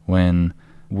handle when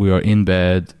we are in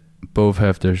bed, both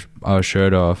have our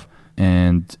shirt off,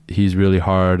 and he's really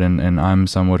hard and I'm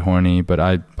somewhat horny, but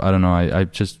I don't know, I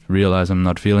just realize I'm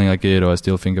not feeling like it, or I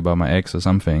still think about my ex or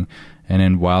something. And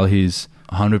then while he's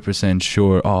 100%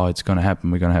 sure, oh, it's going to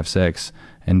happen, we're going to have sex,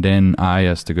 and then I,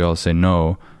 as the girl, say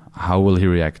no, how will he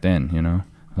react then, you know?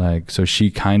 Like, so she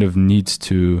kind of needs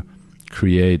to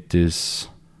create this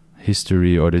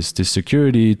history or this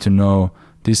security to know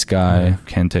this guy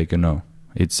can take a no.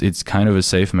 It's kind of a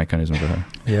safe mechanism for her.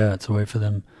 Yeah, it's a way for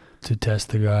them to test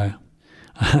the guy.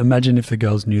 Imagine if the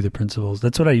girls knew the principles.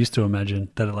 That's what I used to imagine,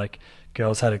 that like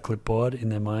girls had a clipboard in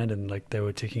their mind and like they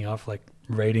were ticking off like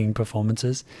rating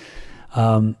performances,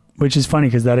 which is funny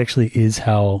because that actually is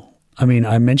how, I mean,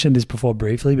 I mentioned this before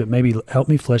briefly, but maybe help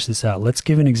me flesh this out. Let's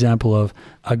give an example of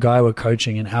a guy we're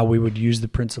coaching and how we would use the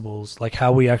principles, like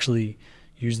how we actually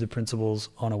use the principles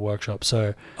on a workshop.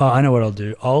 So I know what I'll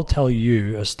do. I'll tell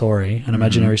you a story, an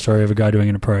imaginary story of a guy doing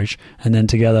an approach, and then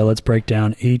together let's break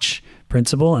down each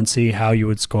principle and see how you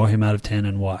would score him out of 10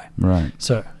 and why. Right.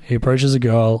 So he approaches a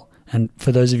girl, and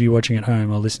for those of you watching at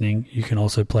home or listening, you can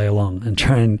also play along and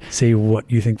try and see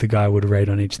what you think the guy would rate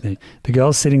on each thing. The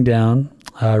girl's sitting down,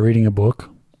 reading a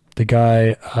book. The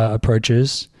guy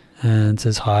approaches and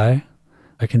says, "Hi,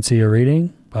 I can see you're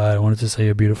reading, but I wanted to say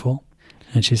you're beautiful."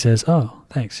 And she says, "Oh,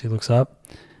 thanks." He looks up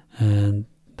and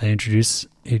they introduce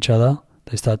each other.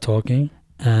 They start talking.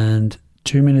 And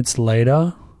 2 minutes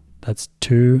later, that's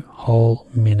 2 whole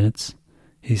minutes,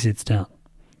 he sits down.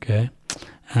 Okay.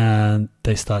 And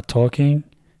they start talking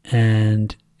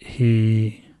and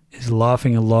he is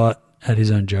laughing a lot at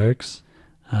his own jokes.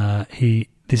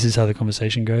 This is how the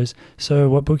conversation goes. "So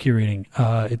what book are you reading?"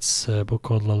 It's a book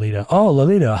called Lolita." "Oh,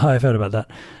 Lolita. I've heard about that."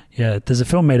 "Yeah. There's a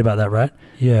film made about that, right?"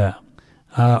 "Yeah."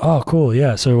 "Oh, cool.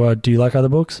 Yeah. So do you like other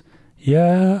books?"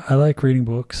 "Yeah, I like reading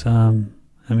books. I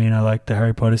like the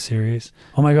Harry Potter series."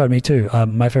 "Oh my God, me too.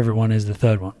 My favorite one is the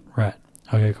third one." "Right.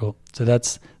 Okay, cool." So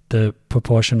that's the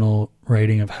proportional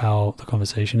rating of how the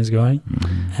conversation is going.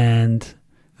 Mm-hmm. And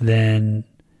then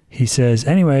he says,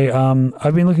 "Anyway,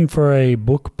 I've been looking for a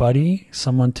book buddy,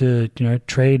 someone to,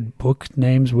 trade book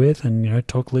names with and,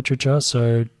 talk literature.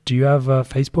 So do you have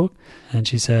Facebook?" And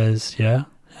she says, "Yeah."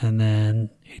 And then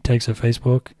he takes her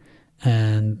Facebook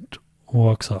and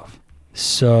walks off.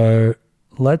 So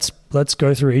let's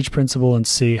go through each principle and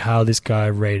see how this guy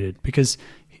rated, because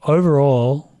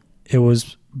overall it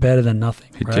was better than nothing.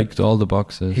 He ticked all the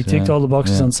boxes. He ticked all the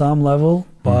boxes on some level,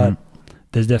 but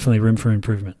there's definitely room for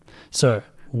improvement. So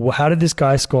how did this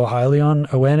guy score highly on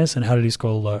awareness and how did he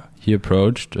score low? He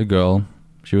approached a girl.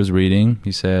 She was reading.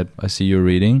 He said, "I see you're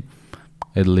reading,"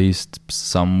 at least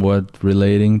somewhat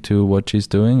relating to what she's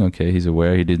doing. Okay, he's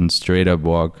aware. He didn't straight up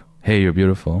walk, "Hey, you're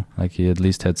beautiful." Like, he at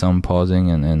least had some pausing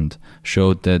and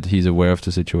showed that he's aware of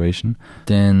the situation.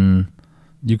 Then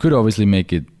you could obviously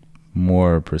make it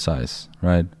more precise,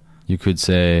 right? You could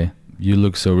say, "You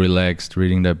look so relaxed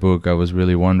reading that book. I was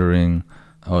really wondering,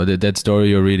 that story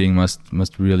you're reading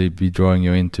must really be drawing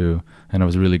you into, and I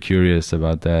was really curious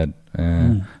about that.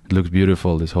 It looks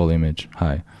beautiful, this whole image.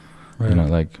 Hi." Right.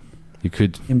 Like, you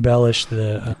could embellish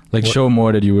the show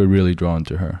more that you were really drawn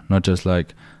to her, not just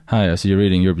like, "Hi, I see you're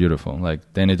reading, you're beautiful." Like,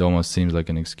 then it almost seems like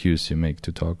an excuse you make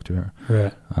to talk to her.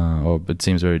 Right. Or it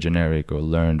seems very generic or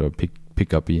learned or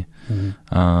pick-uppy.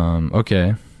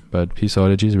 Okay, but he saw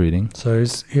that she's reading. So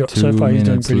so far he's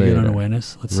doing pretty good on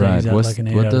awareness. Let's say he's at like an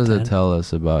 8 what out of does 10. it tell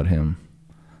us about him?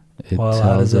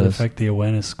 How does it affect the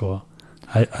awareness score?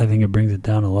 I think it brings it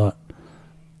down a lot.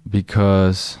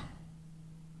 Because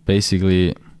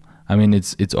basically, I mean,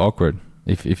 it's awkward.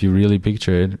 If you really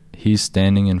picture it, he's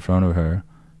standing in front of her.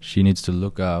 She needs to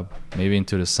look up, maybe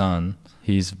into the sun.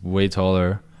 He's way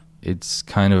taller. It's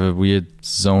kind of a weird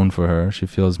zone for her. She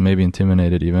feels maybe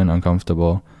intimidated, even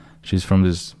uncomfortable. She's from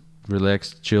this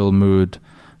relaxed, chill mood,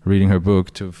 reading her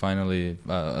book, to finally,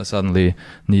 suddenly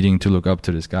needing to look up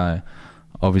to this guy.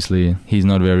 Obviously, he's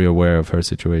not very aware of her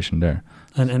situation there.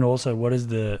 And also, what is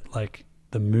the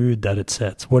mood that it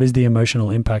sets? What is the emotional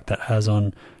impact that has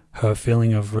on her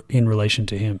feeling in relation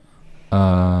to him?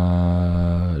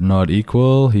 Not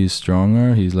equal. He's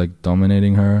stronger. He's like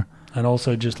dominating her. And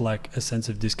also just like a sense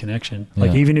of disconnection.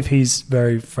 Like, even if he's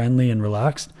very friendly and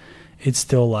relaxed, it's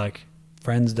still like,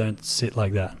 friends don't sit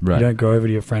like that. Right. You don't go over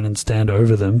to your friend and stand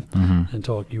over them and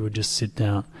talk. You would just sit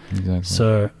down. Exactly.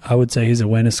 So I would say his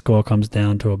awareness score comes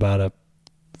down to about a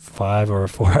 5 or a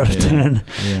 4 out of Yeah. 10.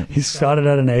 Yeah. He started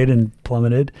at an 8 and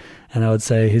plummeted. And I would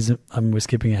say we're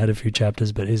skipping ahead a few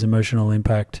chapters, but his emotional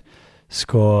impact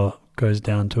score goes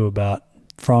down to about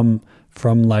from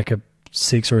like a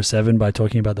 6 or a 7 by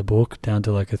talking about the book down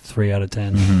to like a 3 out of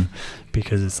 10 Mhm.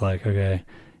 because it's like, okay,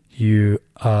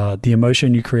 the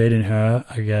emotion you create in her,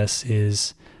 I guess,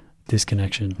 is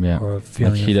disconnection Yeah. or a Like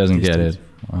feeling he of doesn't get distance.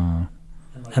 it.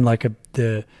 And like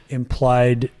the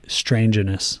implied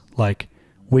strangerness, like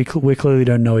we clearly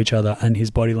don't know each other, and his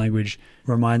body language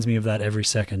reminds me of that every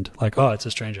second. Like, oh, it's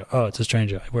a stranger. Oh, it's a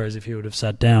stranger. Whereas if he would have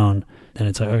sat down, then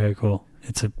it's like, okay, cool.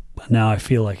 Now I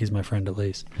feel like he's my friend at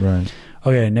least. Right.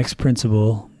 Okay, next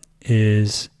principle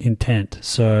is intent.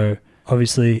 So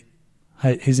obviously,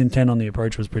 his intent on the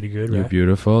approach was pretty good, You're right?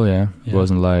 beautiful, yeah. It Yeah.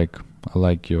 wasn't like, I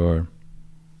like your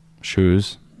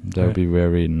shoes. That would Right. be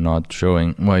very not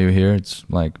showing why you're here. It's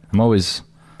like, I'm always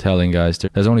telling guys,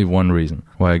 there's only one reason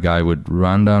why a guy would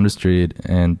run down the street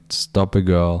and stop a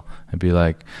girl and be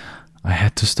like, I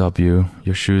had to stop you.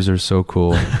 Your shoes are so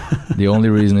cool. The only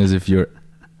reason is if you're,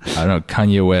 I don't know,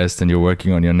 Kanye West and you're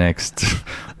working on your next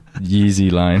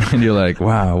Yeezy line and you're like,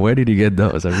 wow, where did you get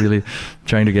those? I'm really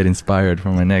trying to get inspired for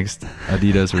my next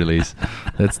Adidas release.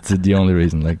 That's the only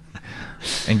reason. Like,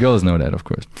 and girls know that, of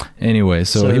course. Anyway,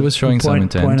 so he was showing the some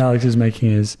point intent. Alex is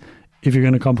making is, if you're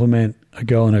going to compliment a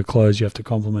girl in her clothes, you have to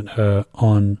compliment her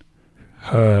on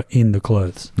her in the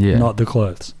clothes, Yeah. not the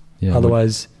clothes. Yeah,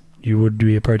 Otherwise, you would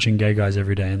be approaching gay guys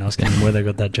every day and asking them where they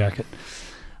got that jacket.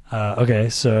 Okay,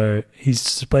 so he's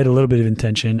displayed a little bit of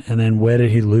intention, and then where did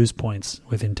he lose points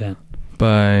with intent?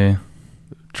 by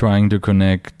trying to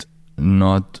connect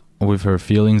not with her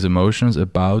feelings, emotions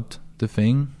about the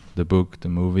thing, the book, the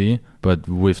movie, but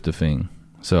with the thing.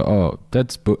 So, oh,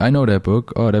 that's book. I know that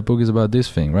book. Oh, that book is about this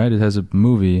thing, right? It has a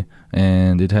movie,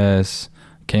 and it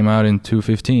came out in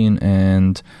 2015,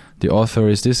 and the author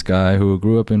is this guy who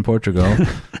grew up in Portugal.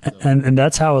 And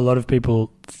that's how a lot of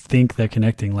people think they're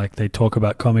connecting. Like they talk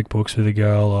about comic books with a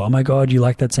girl, or oh my god, you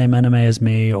like that same anime as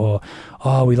me, or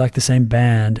oh, we like the same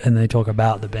band, and they talk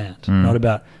about the band, not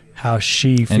about how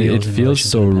she feels. And it in feels relation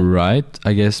so to the band. right,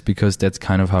 I guess, because that's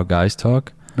kind of how guys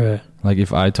talk. Right. Like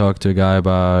if I talk to a guy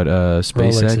about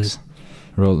SpaceX,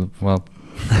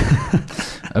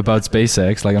 about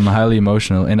SpaceX, like I'm highly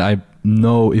emotional, and I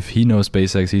know if he knows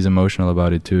SpaceX, he's emotional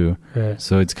about it too. Right.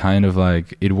 So it's kind of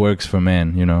like it works for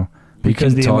men, you know. We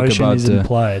Because can the talk emotion about is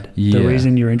implied. Yeah. The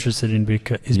reason you're interested in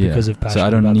is because of passion. So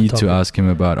I don't about the need to topic. ask him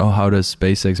about, oh, how does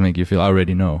SpaceX make you feel? I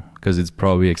already know, because it's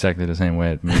probably exactly the same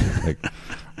way at me. Like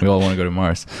we all want to go to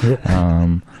Mars.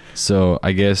 So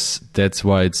I guess that's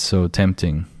why it's so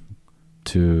tempting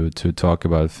to talk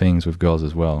about things with girls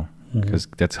as well, because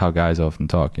that's how guys often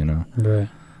talk, you know. Right.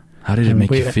 How did it And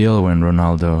make you feel when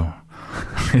Ronaldo?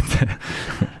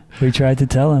 We tried to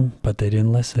tell him, but they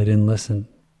didn't listen. They didn't listen.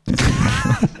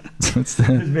 What's that?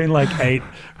 There's been like 8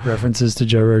 references to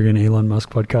Joe Rogan, Elon Musk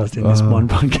podcast in this one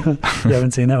podcast. You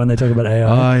haven't seen that when they talk about AI?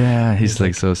 Oh yeah, he's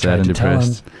like so sad and tried to tell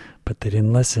depressed. him, but they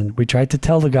didn't listen. We tried to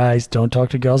tell the guys, don't talk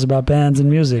to girls about bands and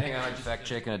music. Hang on, I just fact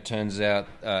check, and it turns out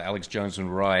Alex Jones was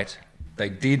right. They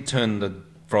did turn the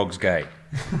frogs gay.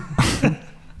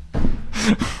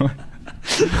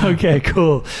 Okay,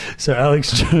 cool. So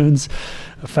Alex Jones,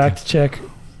 a fact check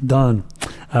done.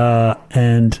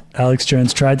 And Alex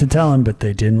Jones tried to tell him, but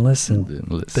they didn't listen.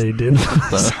 They didn't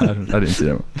listen. I didn't see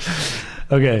that one.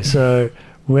 Okay, so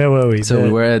where were we? So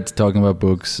we were at talking about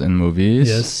books and movies.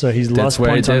 Yes, so he's lost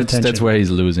points on attention. That's where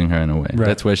he's losing her in a way. Right.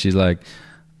 That's where she's like,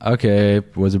 okay,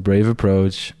 was a brave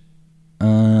approach.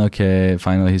 Okay,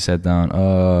 finally he sat down.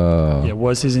 Oh. Yeah,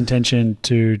 was his intention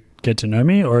to get to know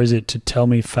me, or is it to tell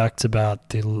me facts about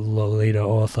the Lolita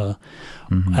author?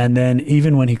 Mm-hmm. And then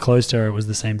even when he closed to her, it was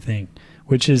the same thing,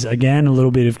 which is again a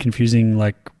little bit of confusing.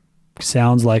 Like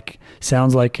sounds like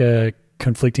a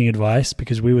conflicting advice,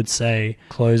 because we would say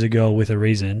close a girl with a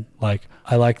reason, like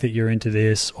I like that you're into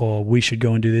this, or we should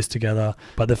go and do this together.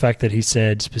 But the fact that he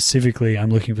said specifically, I'm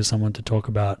looking for someone to talk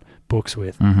about books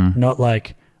with, not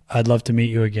like I'd love to meet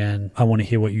you again, I want to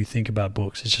hear what you think about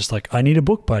books. It's just like, I need a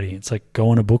book buddy. It's like, go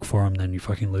on a book forum then, you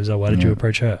fucking loser. Why did you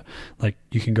approach her? Like,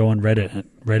 you can go on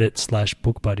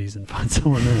Reddit/book buddies and find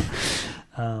someone there.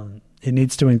 It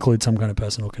needs to include some kind of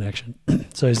personal connection.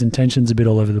 So his intention's a bit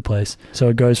all over the place. So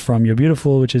it goes from you're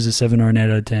beautiful, which is a 7 or an 8 out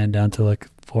of 10, down to like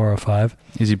 4 or 5.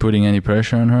 Is he putting any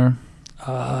pressure on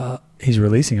her? He's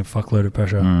releasing a fuckload of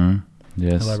pressure.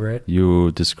 Yes. Elaborate.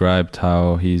 You described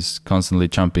how he's constantly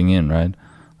jumping in, right?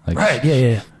 Like Right,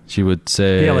 yeah. She would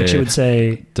say... Yeah, like she would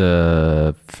say...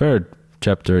 The third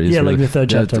chapter is Yeah, like really- the third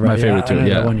that's chapter, my right? favorite Yeah, I too. know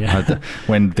that one, yeah.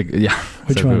 When the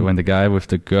Which so good. one? When the guy with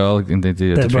the girl in the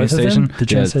train Both of them? station. The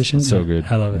train Yeah, it's station? so Yeah, good.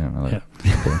 I love it. Yeah, I love Yeah.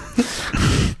 it. Cool.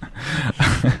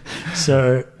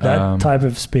 So that type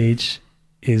of speech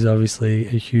is obviously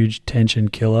a huge tension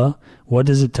killer. What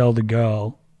does it tell the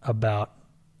girl about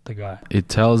the guy? It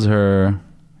tells her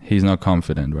he's not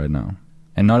confident right now,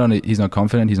 and not only he's not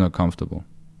confident, he's not comfortable.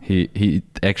 He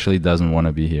actually doesn't want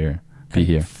to be here.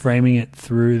 Framing it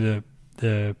through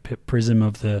the prism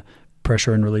of the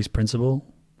pressure and release principle.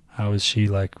 How is she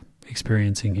like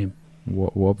experiencing him?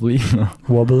 Wobbly?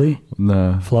 Wobbly?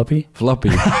 No. Floppy? Floppy.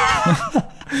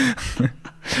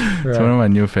 It's one of my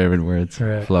new favorite words.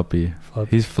 Right. Floppy. Floppy.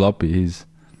 He's floppy. He's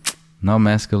not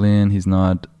masculine. He's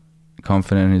not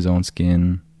confident in his own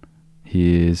skin.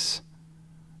 He is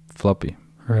floppy.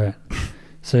 Right.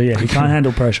 So yeah, he can't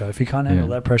handle pressure. If he can't handle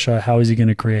Yeah. that pressure, how is he going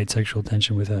to create sexual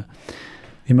tension with her?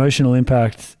 The emotional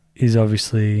impact is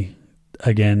obviously,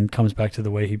 again, comes back to the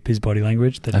way his body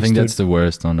language. That I he think stood- that's the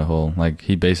worst on the whole. Like,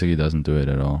 he basically doesn't do it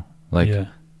at all. Like, yeah.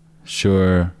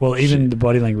 sure. Well, even the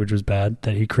body language was bad.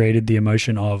 That he created the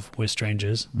emotion of we're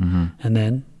strangers, Mhm. and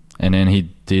then And then he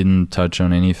didn't touch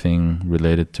on anything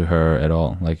related to her at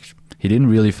all. Like, he didn't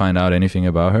really find out anything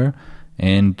about her,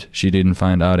 and she didn't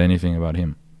find out anything about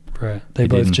him. right, they He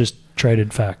both didn't- just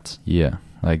traded facts. Yeah,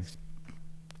 like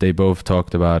they both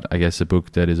talked about, I guess, a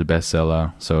book that is a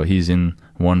bestseller. So he's in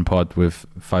one pot with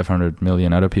 500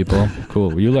 million other people.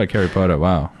 Cool. You like Harry Potter?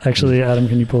 Wow. Actually, Adam,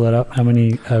 can you pull that up? How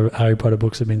many Harry Potter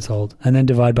books have been sold? And then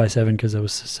divide by 7 because there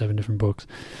was 7 different books.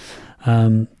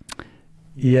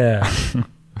 Yeah,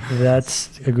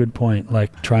 that's a good point.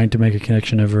 Like trying to make a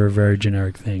connection over a very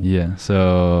generic thing. Yeah.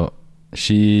 So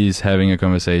she's having a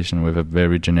conversation with a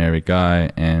very generic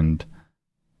guy, and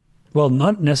Well,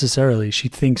 not necessarily. She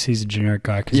thinks he's a generic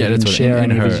guy because yeah, he that's didn't what share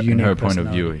in any of his her unique point of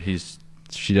view. personality.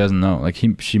 She doesn't know. Like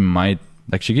she might,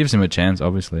 like, she gives him a chance,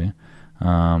 obviously,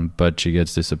 but she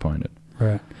gets disappointed.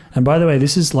 Right. And by the way,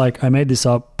 this is like, I made this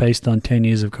up based on 10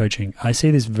 years of coaching. I see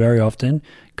this very often.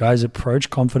 Guys approach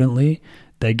confidently.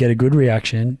 They get a good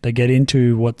reaction. They get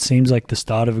into what seems like the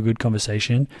start of a good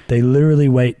conversation. They literally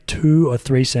wait 2 or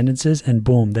 3 sentences and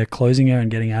boom, they're closing out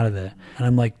and getting out of there. And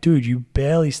I'm like, dude, you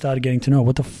barely started getting to know.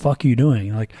 What the fuck are you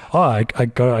doing? Like, oh, I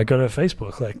got a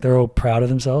Facebook. Like, they're all proud of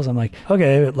themselves. I'm like,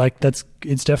 okay, like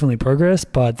it's definitely progress,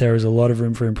 but there is a lot of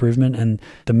room for improvement. And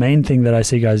the main thing that I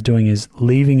see guys doing is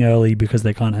leaving early because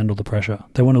they can't handle the pressure.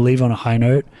 They want to leave on a high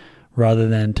note rather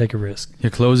than take a risk. Your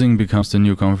closing becomes the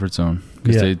new comfort zone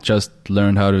because Yeah. they just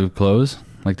learned how to close.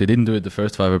 Like, they didn't do it the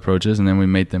first 5 approaches, and then we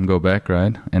made them go back,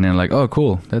 right? And then like, oh,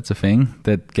 cool, that's a thing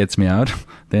that gets me out.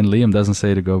 Then Liam doesn't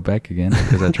say to go back again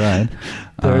because I tried.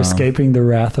 They're escaping the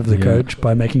wrath of the yeah. coach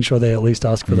by making sure they at least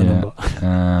ask for the number.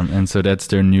 And so that's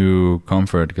their new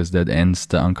comfort, because that ends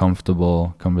the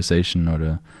uncomfortable conversation or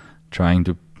the trying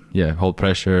to hold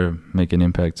pressure, make an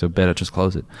impact. So better just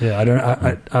close it. Yeah, I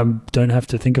don't have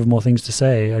to think of more things to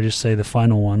say. I just say the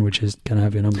final one, which is, can I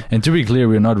have your number? And to be clear,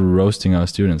 we're not roasting our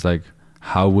students. Like,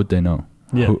 how would they know?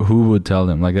 Yeah. Who would tell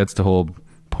them? Like, that's the whole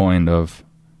point of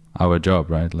our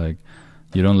job, right? Like,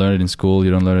 you don't learn it in school,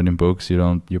 you don't learn it in books,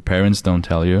 your parents don't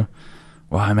tell you.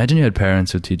 Wow, imagine you had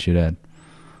parents who teach you that.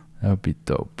 That would be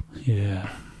dope. Yeah.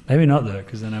 Maybe not though,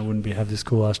 because then I wouldn't have this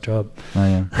cool ass job. I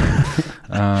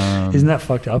am. Isn't that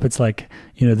fucked up? It's like,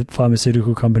 the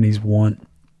pharmaceutical companies want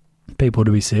people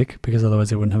to be sick because otherwise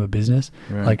they wouldn't have a business.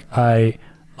 Right. Like, I,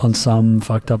 on some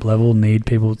fucked up level, need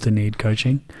people to need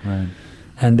coaching. Right.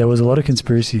 And there was a lot of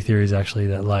conspiracy theories actually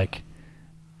that like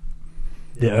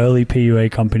the early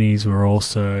PUA companies were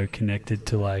also connected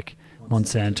to like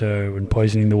Monsanto and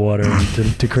poisoning the water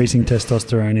and decreasing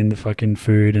testosterone in the fucking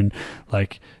food and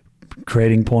like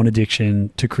creating porn addiction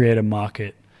to create a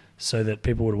market so that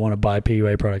people would want to buy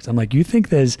PUA products. I'm like, you think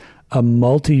there's a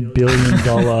multi-billion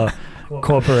dollar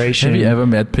corporation? Have you ever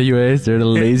met PUAs? They're the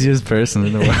laziest person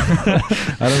in the world.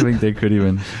 I don't think they could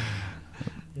even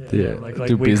like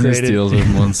do we business created- deals with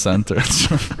Monsanto.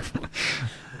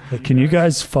 Like, can you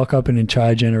guys fuck up an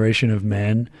entire generation of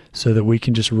men so that we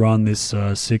can just run this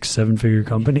 6-7 figure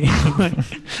company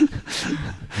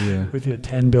Yeah. with your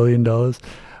 $10 billion?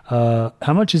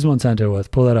 How much is Monsanto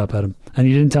worth? Pull that up, Adam. And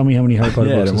you didn't tell me how many Harry Potter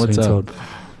Yeah, books Adam, have been what's sold.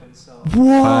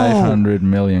 Whoa! 500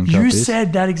 million You copies.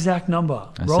 said that exact number.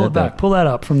 I Roll said it back. that. Pull that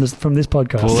up from this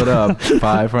podcast. Pull it up.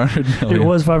 500 million. It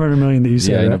was 500 million that you Yeah,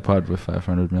 said, in a right? pot with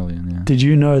 500 million, yeah. Did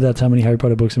you know that's how many Harry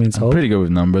Potter books have been I'm sold? pretty good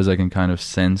with numbers. I can kind of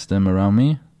sense them around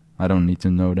me. I don't need to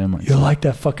know them. You're like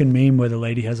that fucking meme where the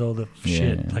lady has all the Yeah,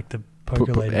 shit, yeah. like the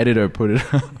poker lady. Editor, put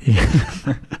it up.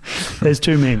 Yeah. There's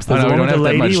two memes. There's Oh, no, the we one with don't the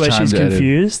have that lady much where time she's to edit.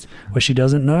 confused, where she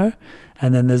doesn't know.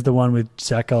 And then there's the one with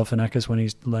Zach Galifianakis when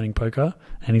he's learning poker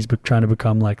and he's trying to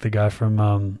become like the guy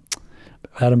from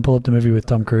Adam, pull up the movie with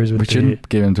Tom Cruise. With We shouldn't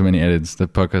give him too many edits. The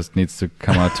podcast needs to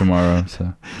come out tomorrow.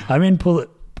 So I mean, pull it.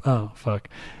 Oh, fuck.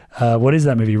 What is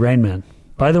that movie? Rain Man.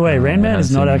 By the way, Rain Man I is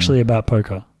haven't not seen actually about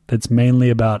poker. It's mainly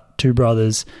about two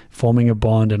brothers forming a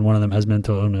bond and one of them has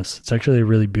mental illness. It's actually a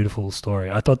really beautiful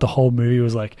story. I thought the whole movie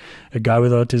was like a guy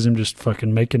with autism just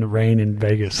fucking making it rain in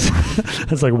Vegas.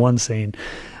 That's like one scene.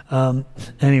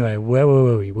 Anyway, where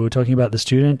were we? We were talking about the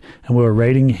student and we were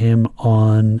rating him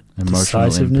on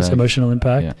decisiveness, emotional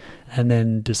impact. Yeah. And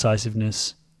then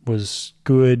decisiveness was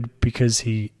good because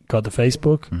he got the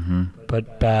Facebook,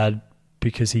 but bad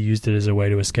because he used it as a way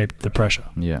to escape the pressure.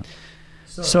 Yeah.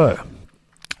 So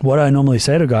what I normally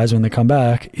say to guys when they come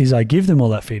back is I give them all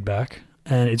that feedback,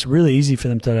 and it's really easy for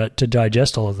them to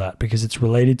digest all of that because it's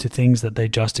related to things that they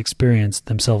just experienced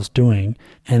themselves doing,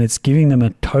 and it's giving them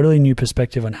a totally new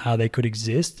perspective on how they could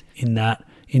exist in that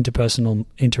interpersonal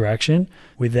interaction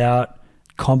without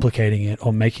complicating it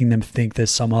or making them think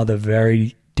there's some other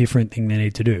very different thing they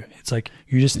need to do. It's like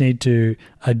you just need to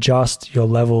adjust your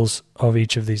levels of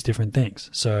each of these different things.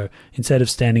 So instead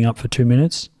of standing up for 2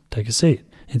 minutes, take a seat.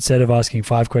 Instead of asking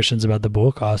 5 questions about the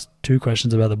book, ask 2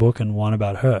 questions about the book and 1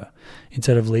 about her.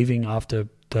 Instead of leaving after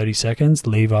 30 seconds,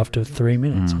 leave after 3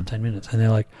 minutes or 10 minutes. And they're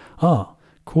like, oh,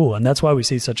 cool. And that's why we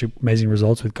see such amazing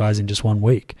results with guys in just 1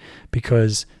 week,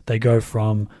 because they go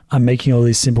from I'm making all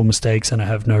these simple mistakes and I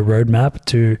have no roadmap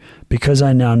to because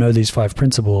I now know these 5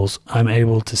 principles, I'm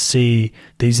able to see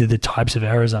these are the types of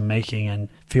errors I'm making and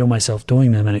feel myself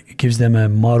doing them. And it gives them a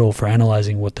model for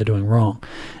analyzing what they're doing wrong.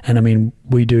 And I mean,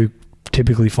 we do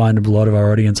typically find a lot of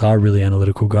our audience are really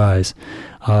analytical guys,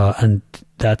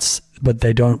 but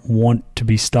they don't want to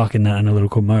be stuck in that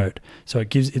analytical mode. So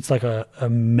it's like a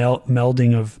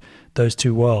melding of those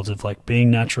two worlds of like being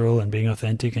natural and being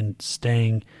authentic and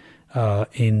staying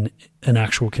in an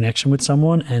actual connection with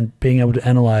someone and being able to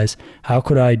analyze how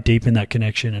could I deepen that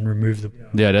connection and remove the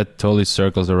that totally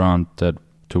circles around that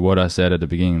to what I said at the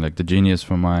beginning, like the genius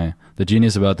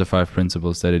about the 5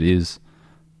 principles, that it is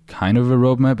kind of a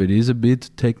roadmap. It is a bit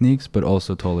techniques, but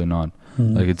also totally not.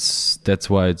 Like that's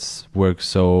why it's works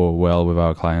so well with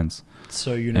our clients.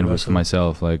 So universal. And with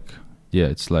myself, like, yeah,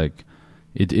 it's like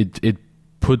it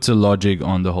puts a logic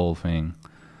on the whole thing.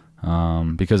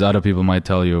 Because other people might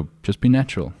tell you just be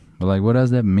natural, but like, what does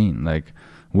that mean? Like,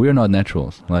 we're not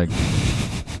naturals. Like,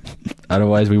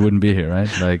 otherwise we wouldn't be here, right?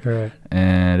 Like, right.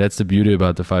 And that's the beauty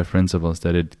about the 5 principles,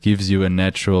 that it gives you a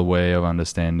natural way of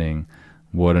understanding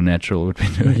what a natural would be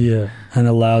doing. Yeah, and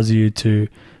allows you to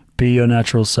be your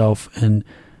natural self, and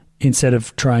instead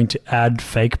of trying to add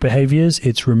fake behaviors,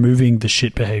 it's removing the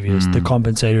shit behaviors, the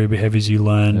compensatory behaviors you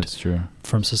learned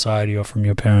from society or from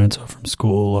your parents or from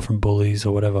school or from bullies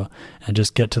or whatever, and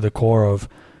just get to the core of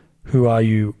who are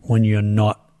you when you're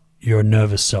not your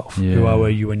nervous self? Yeah. Who are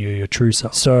you when you're your true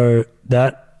self? So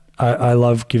that I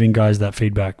love giving guys that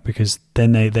feedback, because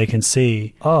then they can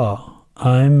see, oh,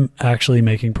 I'm actually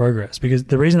making progress. Because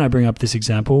the reason I bring up this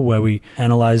example where we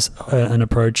analyze an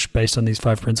approach based on these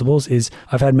 5 principles is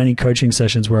I've had many coaching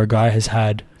sessions where a guy has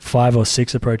had 5 or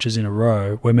 6 approaches in a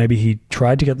row where maybe he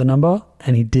tried to get the number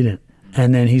and he didn't.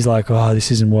 And then he's like, oh,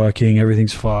 this isn't working.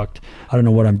 Everything's fucked. I don't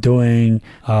know what I'm doing.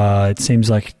 It seems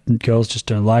like girls just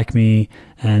don't like me.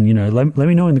 And, you know, let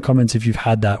me know in the comments if you've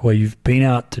had that, where you've been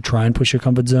out to try and push your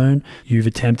comfort zone. You've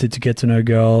attempted to get to know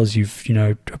girls. You've, you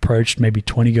know, approached maybe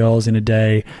 20 girls in a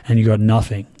day and you got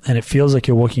nothing. And it feels like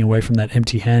you're walking away from that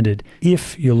empty-handed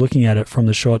if you're looking at it from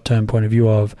the short-term point of view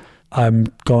of, I'm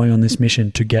going on this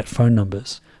mission to get phone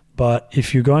numbers. But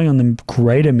if you're going on the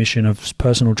greater mission of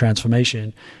personal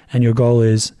transformation and your goal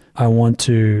is, I want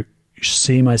to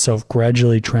see myself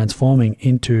gradually transforming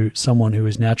into someone who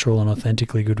is natural and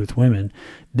authentically good with women,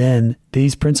 then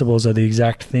these principles are the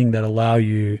exact thing that allow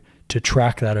you to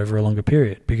track that over a longer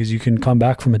period, because you can come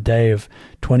back from a day of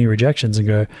 20 rejections and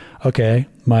go, okay,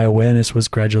 my awareness was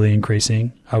gradually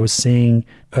increasing. I was seeing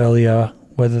earlier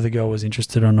whether the girl was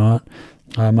interested or not.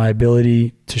 My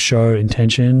ability to show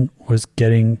intention was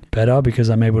getting better because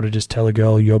I'm able to just tell a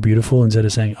girl, you're beautiful, instead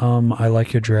of saying, I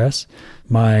like your dress.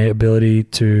 My ability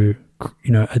to,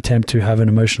 you know, attempt to have an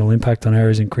emotional impact on her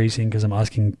is increasing because I'm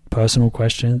asking personal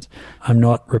questions. I'm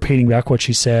not repeating back what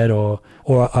she said, or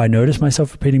I notice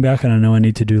myself repeating back and I know I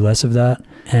need to do less of that.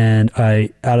 And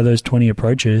out of those 20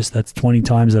 approaches, that's 20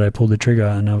 times that I pulled the trigger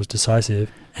and I was decisive.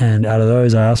 And out of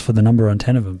those, I asked for the number on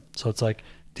 10 of them. So it's like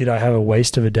did I have a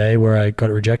waste of a day where I got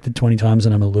rejected 20 times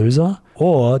and I'm a loser?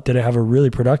 Or did I have a really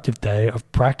productive day of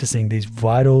practicing these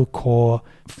vital, core,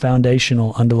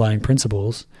 foundational, underlying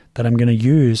principles that I'm going to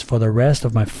use for the rest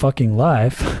of my fucking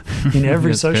life in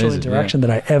every social crazy, interaction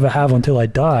that I ever have until I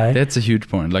die? That's a huge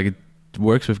point. Like, it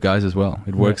works with guys as well.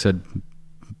 It works at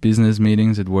business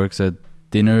meetings. It works at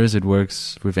dinners. It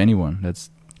works with anyone.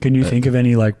 Can you think of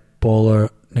any like baller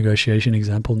negotiation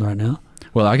example right now?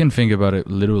 Well, I can think about it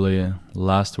literally.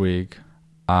 Last week,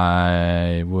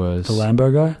 I was... The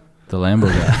Lambo guy? The Lambo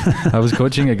guy. I was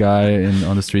coaching a guy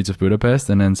on the streets of Budapest,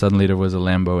 and then suddenly there was a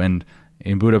Lambo. And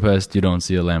in Budapest, you don't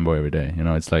see a Lambo every day. You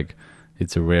know, it's like,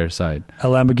 it's a rare sight. A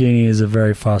Lamborghini is a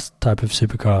very fast type of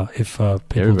supercar, if people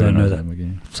Everybody don't know knows that.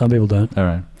 Lamborghini. Some people don't. All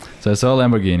right. So I saw a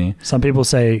Lamborghini. Some people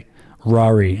say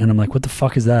Rari, and I'm like, what the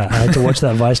fuck is that? I had to watch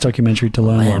that Vice documentary to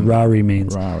learn what Rari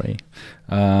means. Rari.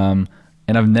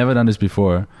 And I've never done this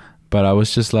before, but I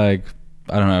was just like,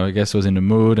 I don't know, I guess I was in the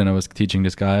mood and I was teaching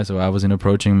this guy, so I was in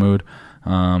approaching mood.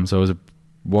 So I was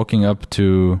walking up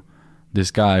to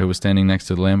this guy who was standing next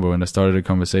to the Lambo, and I started a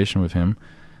conversation with him.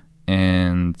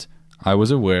 And I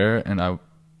was aware, and I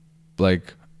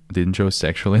like didn't show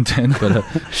sexual intent, but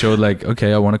I showed like,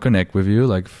 okay, I want to connect with you,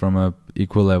 like from a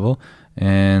equal level.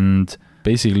 And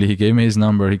basically he gave me his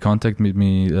number. He contacted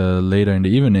me later in the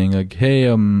evening, like, hey,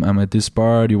 I'm at this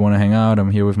bar, do you want to hang out?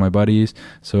 I'm here with my buddies.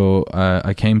 So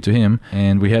I came to him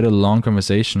and we had a long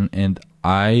conversation, and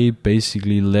I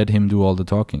basically let him do all the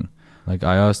talking. Like,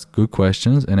 I asked good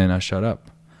questions and then I shut up.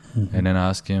 Mm-hmm. And then I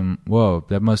asked him, whoa,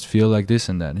 that must feel like this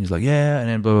and that. And he's like, yeah. And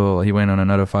then blah, blah, blah. He went on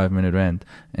another 5-minute rant,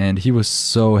 and he was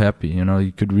so happy. You know,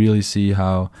 you could really see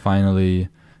how finally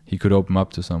he could open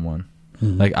up to someone.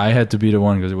 Mm-hmm. Like, I had to be the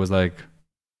one, because it was like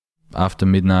after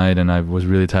midnight and I was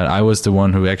really tired. I was the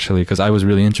one who actually, because I was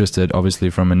really interested, obviously,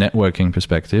 from a networking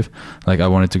perspective. Like, I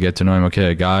wanted to get to know him.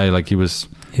 Okay, a guy, like, he was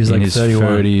in like his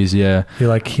 31. 30s, yeah. You're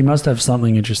like, he must have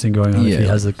something interesting going on if he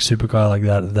has a supercar like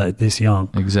that this young.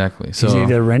 Exactly. So he's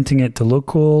either renting it to look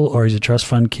cool, or he's a trust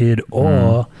fund kid,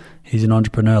 or he's an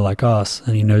entrepreneur like us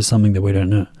and he knows something that we don't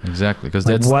know. Exactly. Because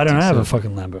like, why don't I have a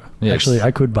fucking Lambo? Yes. Actually,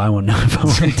 I could buy one now if I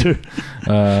wanted to.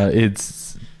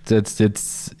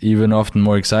 It's even often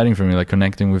more exciting for me, like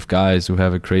connecting with guys who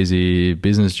have a crazy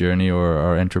business journey or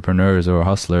are entrepreneurs or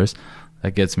hustlers.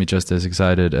 That gets me just as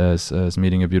excited as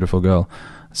meeting a beautiful girl.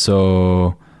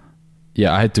 So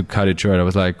yeah, I had to cut it short. I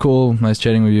was like, cool, nice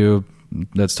chatting with you.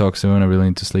 Let's talk soon. I really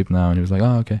need to sleep now. And he was like,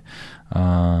 oh, okay.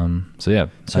 So yeah,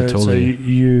 I totally... So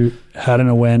you had an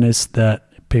awareness that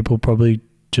people probably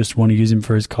just want to use him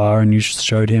for his car, and you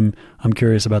showed him, I'm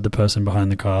curious about the person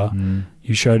behind the car.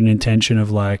 You showed an intention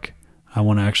of like, I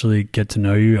want to actually get to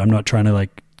know you. I'm not trying to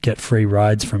like get free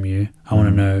rides from you. I want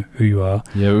to know who you are.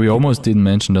 Yeah, we almost didn't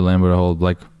mention the Lambo at all.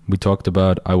 Like, we talked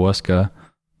about ayahuasca.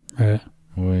 Right.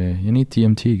 You need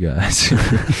DMT, guys.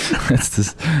 That's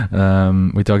just,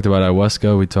 we talked about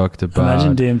ayahuasca. We talked about...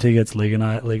 Imagine DMT gets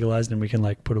legalized and we can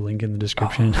like put a link in the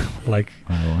description, like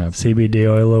CBD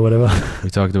oil or whatever. We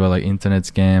talked about like internet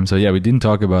scams. So yeah, we didn't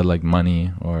talk about like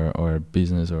money or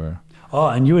business or... Oh,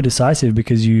 and you were decisive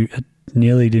because you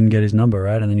nearly didn't get his number,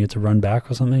 right? And then you had to run back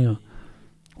or something, or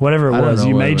whatever it was.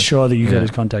 You made sure that you got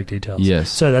his contact details. Yes.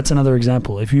 So that's another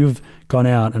example. If you've gone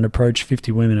out and approached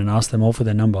 50 women and asked them all for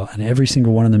their number, and every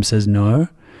single one of them says no,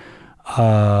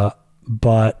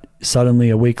 but suddenly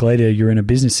a week later you're in a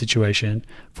business situation.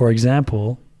 For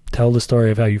example, tell the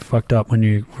story of how you fucked up when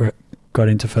you got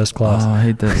into first class. Oh, I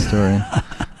hate that story.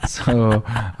 So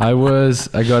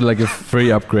I got like a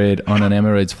free upgrade on an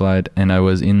Emirates flight, and I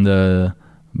was in the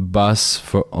bus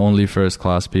for only first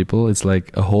class people. It's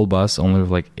like a whole bus only with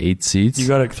like 8 seats. You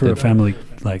got it through a family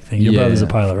like thing. Your brother's a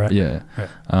pilot, right? Yeah.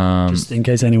 Right. Just in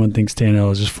case anyone thinks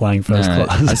TNL is just flying first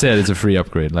class. I said it's a free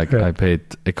upgrade. Like I paid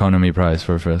economy price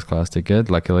for a first class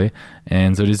ticket, luckily.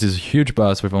 And so there's this huge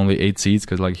bus with only 8 seats,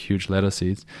 because like huge leather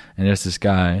seats. And there's this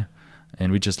guy,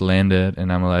 and we just landed,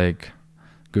 and I'm like,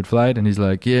 good flight? And he's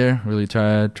like, yeah, really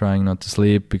tired, trying not to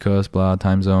sleep because blah,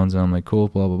 time zones. And I'm like, cool,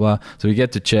 blah, blah, blah. So we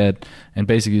get to chat, and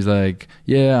basically he's like,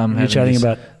 yeah, Are you chatting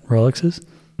about Rolexes?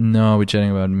 No, we're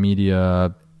chatting about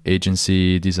media,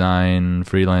 agency, design,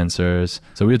 freelancers.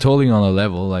 So we're totally on a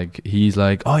level. Like, he's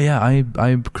like, oh yeah,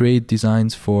 I create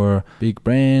designs for big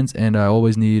brands, and I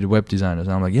always need web designers.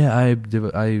 And I'm like, yeah,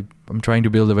 I'm trying to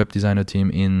build a web designer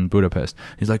team in Budapest.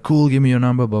 He's like, cool, give me your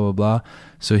number, blah, blah, blah.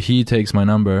 So he takes my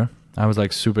number. I was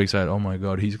like super excited. Oh my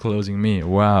God, he's closing me.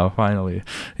 Wow, finally.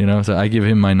 You know, so I give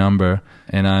him my number,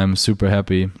 and I'm super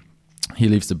happy. He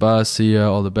leaves the bus. See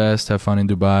ya, all the best. Have fun in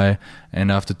Dubai.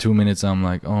 And after 2 minutes, I'm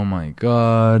like, oh my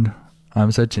God,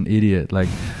 I'm such an idiot. Like,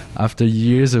 after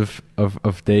years of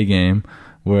day game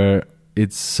where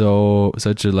it's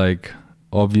such a like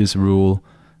obvious rule.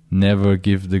 Never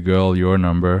give the girl your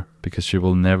number because she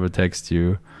will never text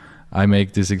you. I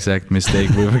make this exact mistake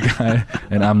with a guy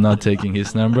and I'm not taking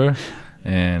his number,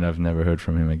 and I've never heard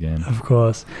from him again. Of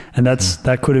course. And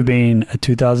that could have been a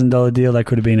 $2,000 deal. That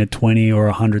could have been a $20,000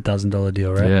 or $100,000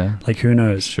 deal, right? Yeah. Like, who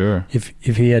knows? Sure. If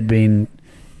he had been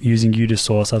using you to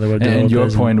source other web developers. And your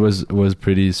point was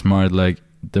pretty smart. Like,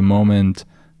 the moment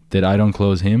that I don't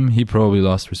close him, he probably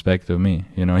lost respect of me.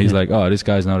 You know, he's like, oh, this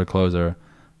guy's not a closer.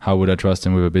 How would I trust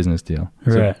him with a business deal?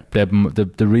 Right. So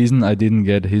the reason I didn't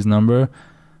get his number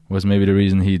was maybe the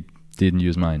reason he didn't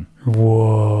use mine.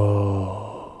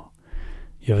 Whoa.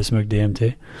 You ever smoke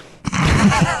DMT?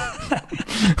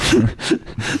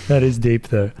 That is deep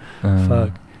though.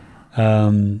 Fuck.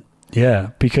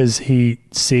 Yeah, because he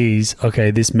sees, okay,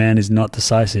 this man is not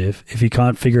decisive. If he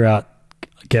can't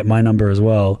get my number as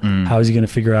well, how is he going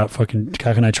to figure out how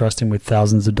can I trust him with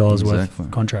thousands of dollars worth of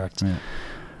contracts? Yeah.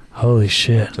 Holy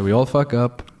shit. So we all fuck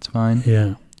up. It's fine.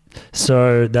 Yeah.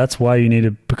 So that's why you need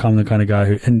to become the kind of guy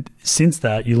who, and since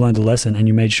that, you learned a lesson and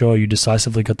you made sure you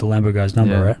decisively got the Lambo guy's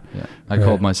number, right? Yeah. I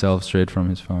called myself straight from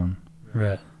his phone.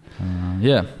 Right.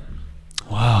 Yeah.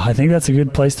 Wow. I think that's a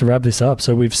good place to wrap this up.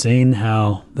 So we've seen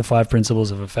how the 5 principles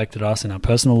have affected us in our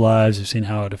personal lives. We've seen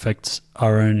how it affects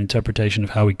our own interpretation of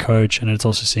how we coach. And it's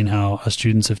also seen how our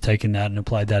students have taken that and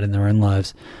applied that in their own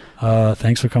lives.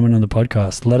 Thanks for coming on the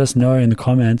podcast. Let us know in the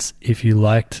comments if you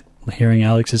liked hearing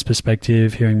Alex's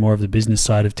perspective, hearing more of the business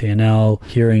side of TNL,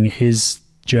 hearing his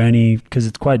journey, because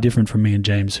it's quite different from me and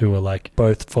James, who are like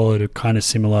both followed a kind of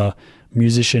similar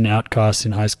musician outcasts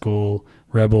in high school,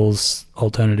 rebels,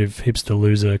 alternative hipster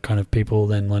loser kind of people,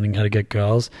 then learning how to get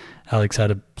girls. Alex had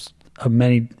a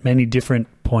many different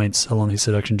points along his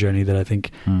seduction journey that I think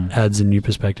adds a new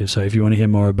perspective. So if you want to hear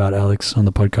more about Alex on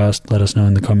the podcast, let us know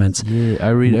in the comments. Yeah, I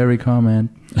read every comment.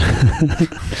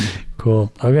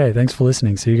 Cool. Okay, thanks for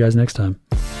listening. See you guys next time.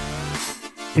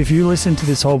 If you listened to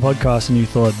this whole podcast and you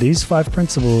thought, these 5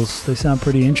 principles, they sound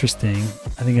pretty interesting,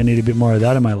 I think I need a bit more of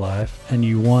that in my life, and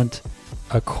you want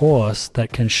a course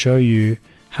that can show you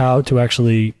how to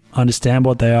actually understand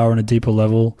what they are on a deeper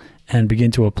level and begin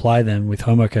to apply them with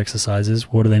homework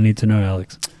exercises, what do they need to know,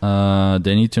 Alex?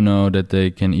 They need to know that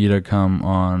they can either come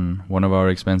on one of our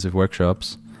expensive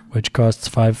workshops, which costs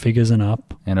 5 figures and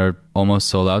up, and are almost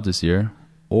sold out this year,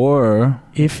 or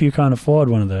if you can't afford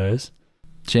one of those,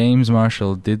 James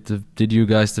Marshall did you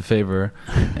guys the favor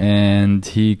and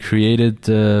he created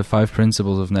the 5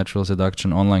 Principles of Natural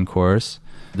Seduction online course.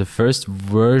 The first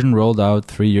version rolled out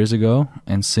 3 years ago,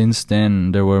 and since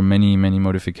then there were many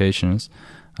modifications.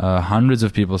 Hundreds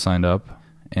of people signed up,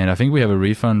 and I think we have a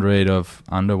refund rate of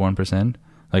under 1%.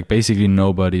 Like, basically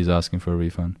nobody's asking for a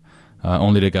refund.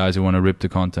 Only the guys who want to rip the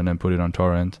content and put it on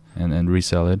torrent and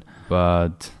resell it.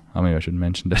 But I mean, I should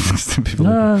mention that to people.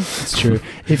 No, it's true.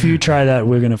 If you try that,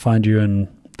 we're going to find you and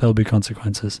there'll be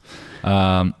consequences.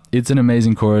 It's an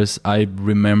amazing course. I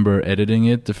remember editing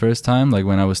it the first time, like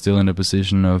when I was still in the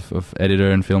position of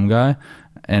editor and film guy.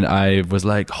 And I was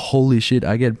like, holy shit,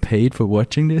 I get paid for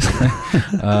watching this?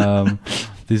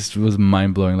 This was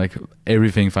mind-blowing. Like,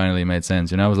 everything finally made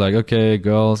sense. And I was like, okay,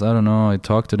 girls, I don't know. I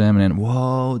talked to them, and then,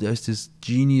 whoa, there's this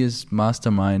genius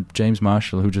mastermind, James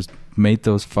Marshall, who just made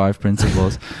those 5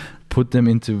 principles, put them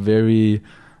into very,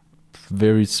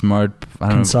 very smart,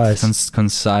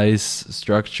 concise,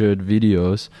 structured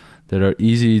videos that are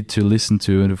easy to listen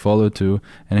to and to follow to.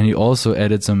 And then he also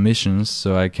added some missions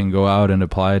so I can go out and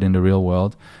apply it in the real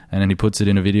world. And then he puts it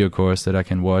in a video course that I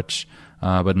can watch,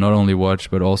 but not only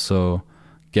watch, but also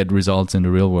get results in the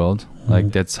real world.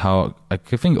 Like, that's how I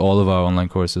think all of our online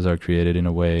courses are created, in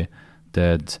a way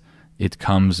that it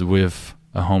comes with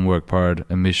a homework part,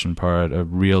 a mission part, a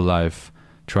real life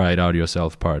try it out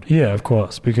yourself part. Yeah, of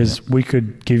course, because we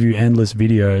could give you endless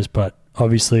videos, but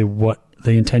obviously what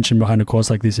the intention behind a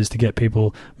course like this is to get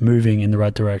people moving in the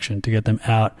right direction, to get them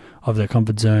out of their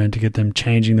comfort zone, to get them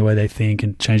changing the way they think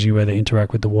and changing the way they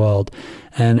interact with the world.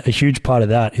 And a huge part of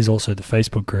that is also the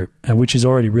Facebook group, and which is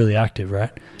already really active,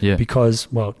 right? Yeah.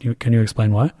 Because, well, can you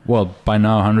explain why? Well, by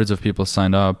now hundreds of people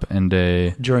signed up, and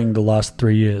during the last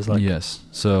 3 years, like. Yes.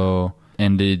 So,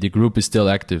 and the group is still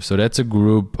active. So that's a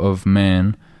group of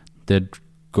men that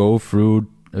go through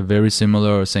a very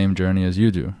similar or same journey as you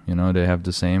do. You know, they have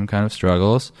the same kind of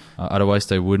struggles. Otherwise,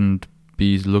 they wouldn't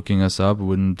be looking us up,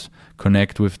 wouldn't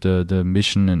connect with the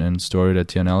mission and story that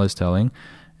TNL is telling.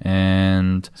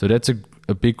 And so that's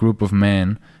a big group of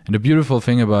men. And the beautiful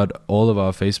thing about all of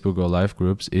our Facebook or live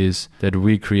groups is that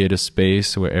we create a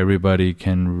space where everybody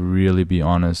can really be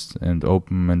honest and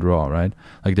open and raw, right?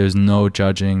 Like there's no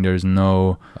judging, there's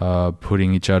no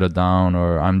putting each other down,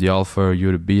 or I'm the alpha,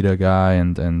 you're the beta guy,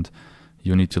 and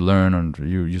you need to learn, and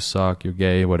you suck, you're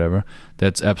gay, whatever.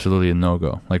 That's absolutely a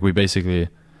no-go. Like we basically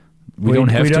we don't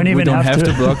have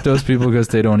to block those people because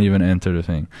they don't even enter the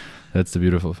thing. That's the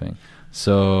beautiful thing.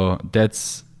 So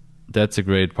that's a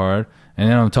great part. And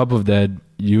then on top of that,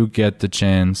 you get the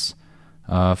chance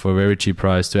for a very cheap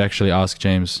price to actually ask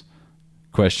James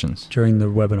questions during the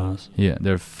webinars. Yeah,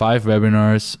 there are 5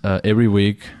 webinars every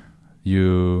week.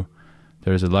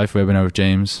 There's a live webinar with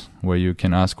James where you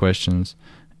can ask questions,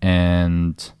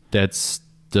 and that's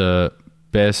the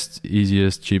best,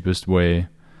 easiest, cheapest way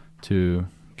to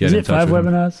get in touch with him.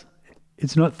 Is it 5 webinars?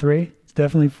 It's not 3. It's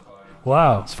definitely.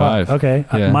 Wow. It's 5. Okay.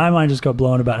 Yeah. My mind just got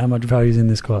blown about how much value is in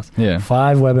this course. Yeah.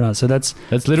 5 webinars. So that's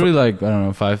literally like, I don't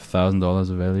know, $5,000 of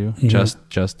value. Yeah.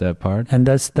 Just that part. And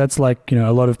that's like,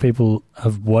 a lot of people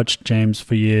have watched James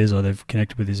for years, or they've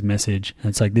connected with his message.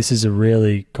 And it's like, this is a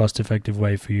really cost-effective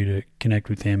way for you to connect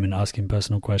with him and ask him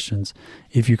personal questions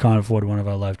if you can't afford one of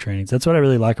our live trainings. That's what I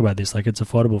really like about this. Like, it's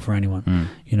affordable for anyone.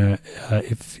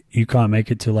 If you can't make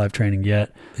it to live training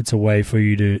yet, it's a way for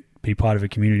you to be part of a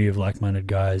community of like-minded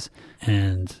guys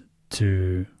and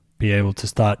to be able to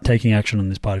start taking action on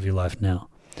this part of your life now.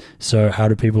 So how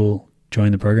do people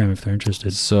join the program if they're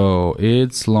interested? So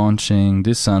it's launching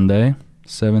this Sunday,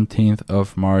 17th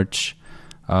of March.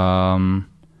 It's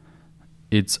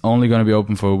only going to be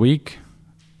open for a week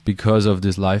because of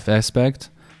this live aspect,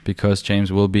 because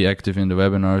James will be active in the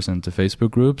webinars and the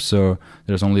Facebook group. So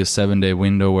there's only a 7-day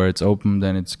window where it's open,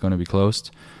 then it's going to be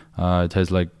closed.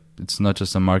 It's not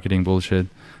just some marketing bullshit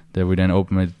that we then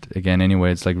open it again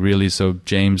anyway. It's like really so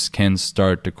James can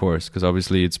start the course, because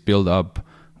obviously it's built up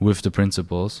with the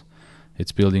principles.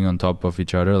 It's building on top of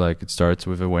each other. Like it starts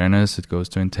with awareness, it goes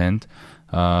to intent.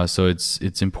 So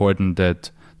it's important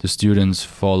that the students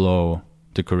follow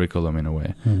the curriculum in a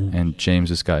way, and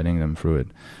James is guiding them through it.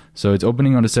 So it's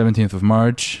opening on the 17th of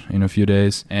March in a few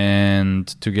days. And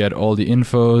to get all the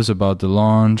infos about the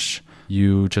launch,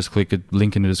 you just click a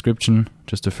link in the description,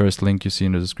 just the first link you see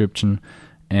in the description,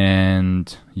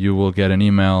 and you will get an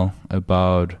email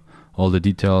about all the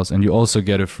details. And you also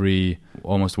get a free,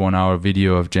 almost 1-hour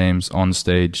video of James on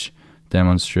stage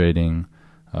demonstrating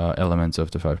elements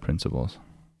of the 5 principles.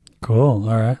 Cool.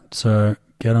 All right. So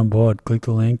get on board, click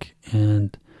the link,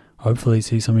 and hopefully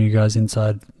see some of you guys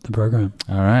inside the program.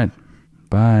 All right.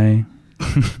 Bye.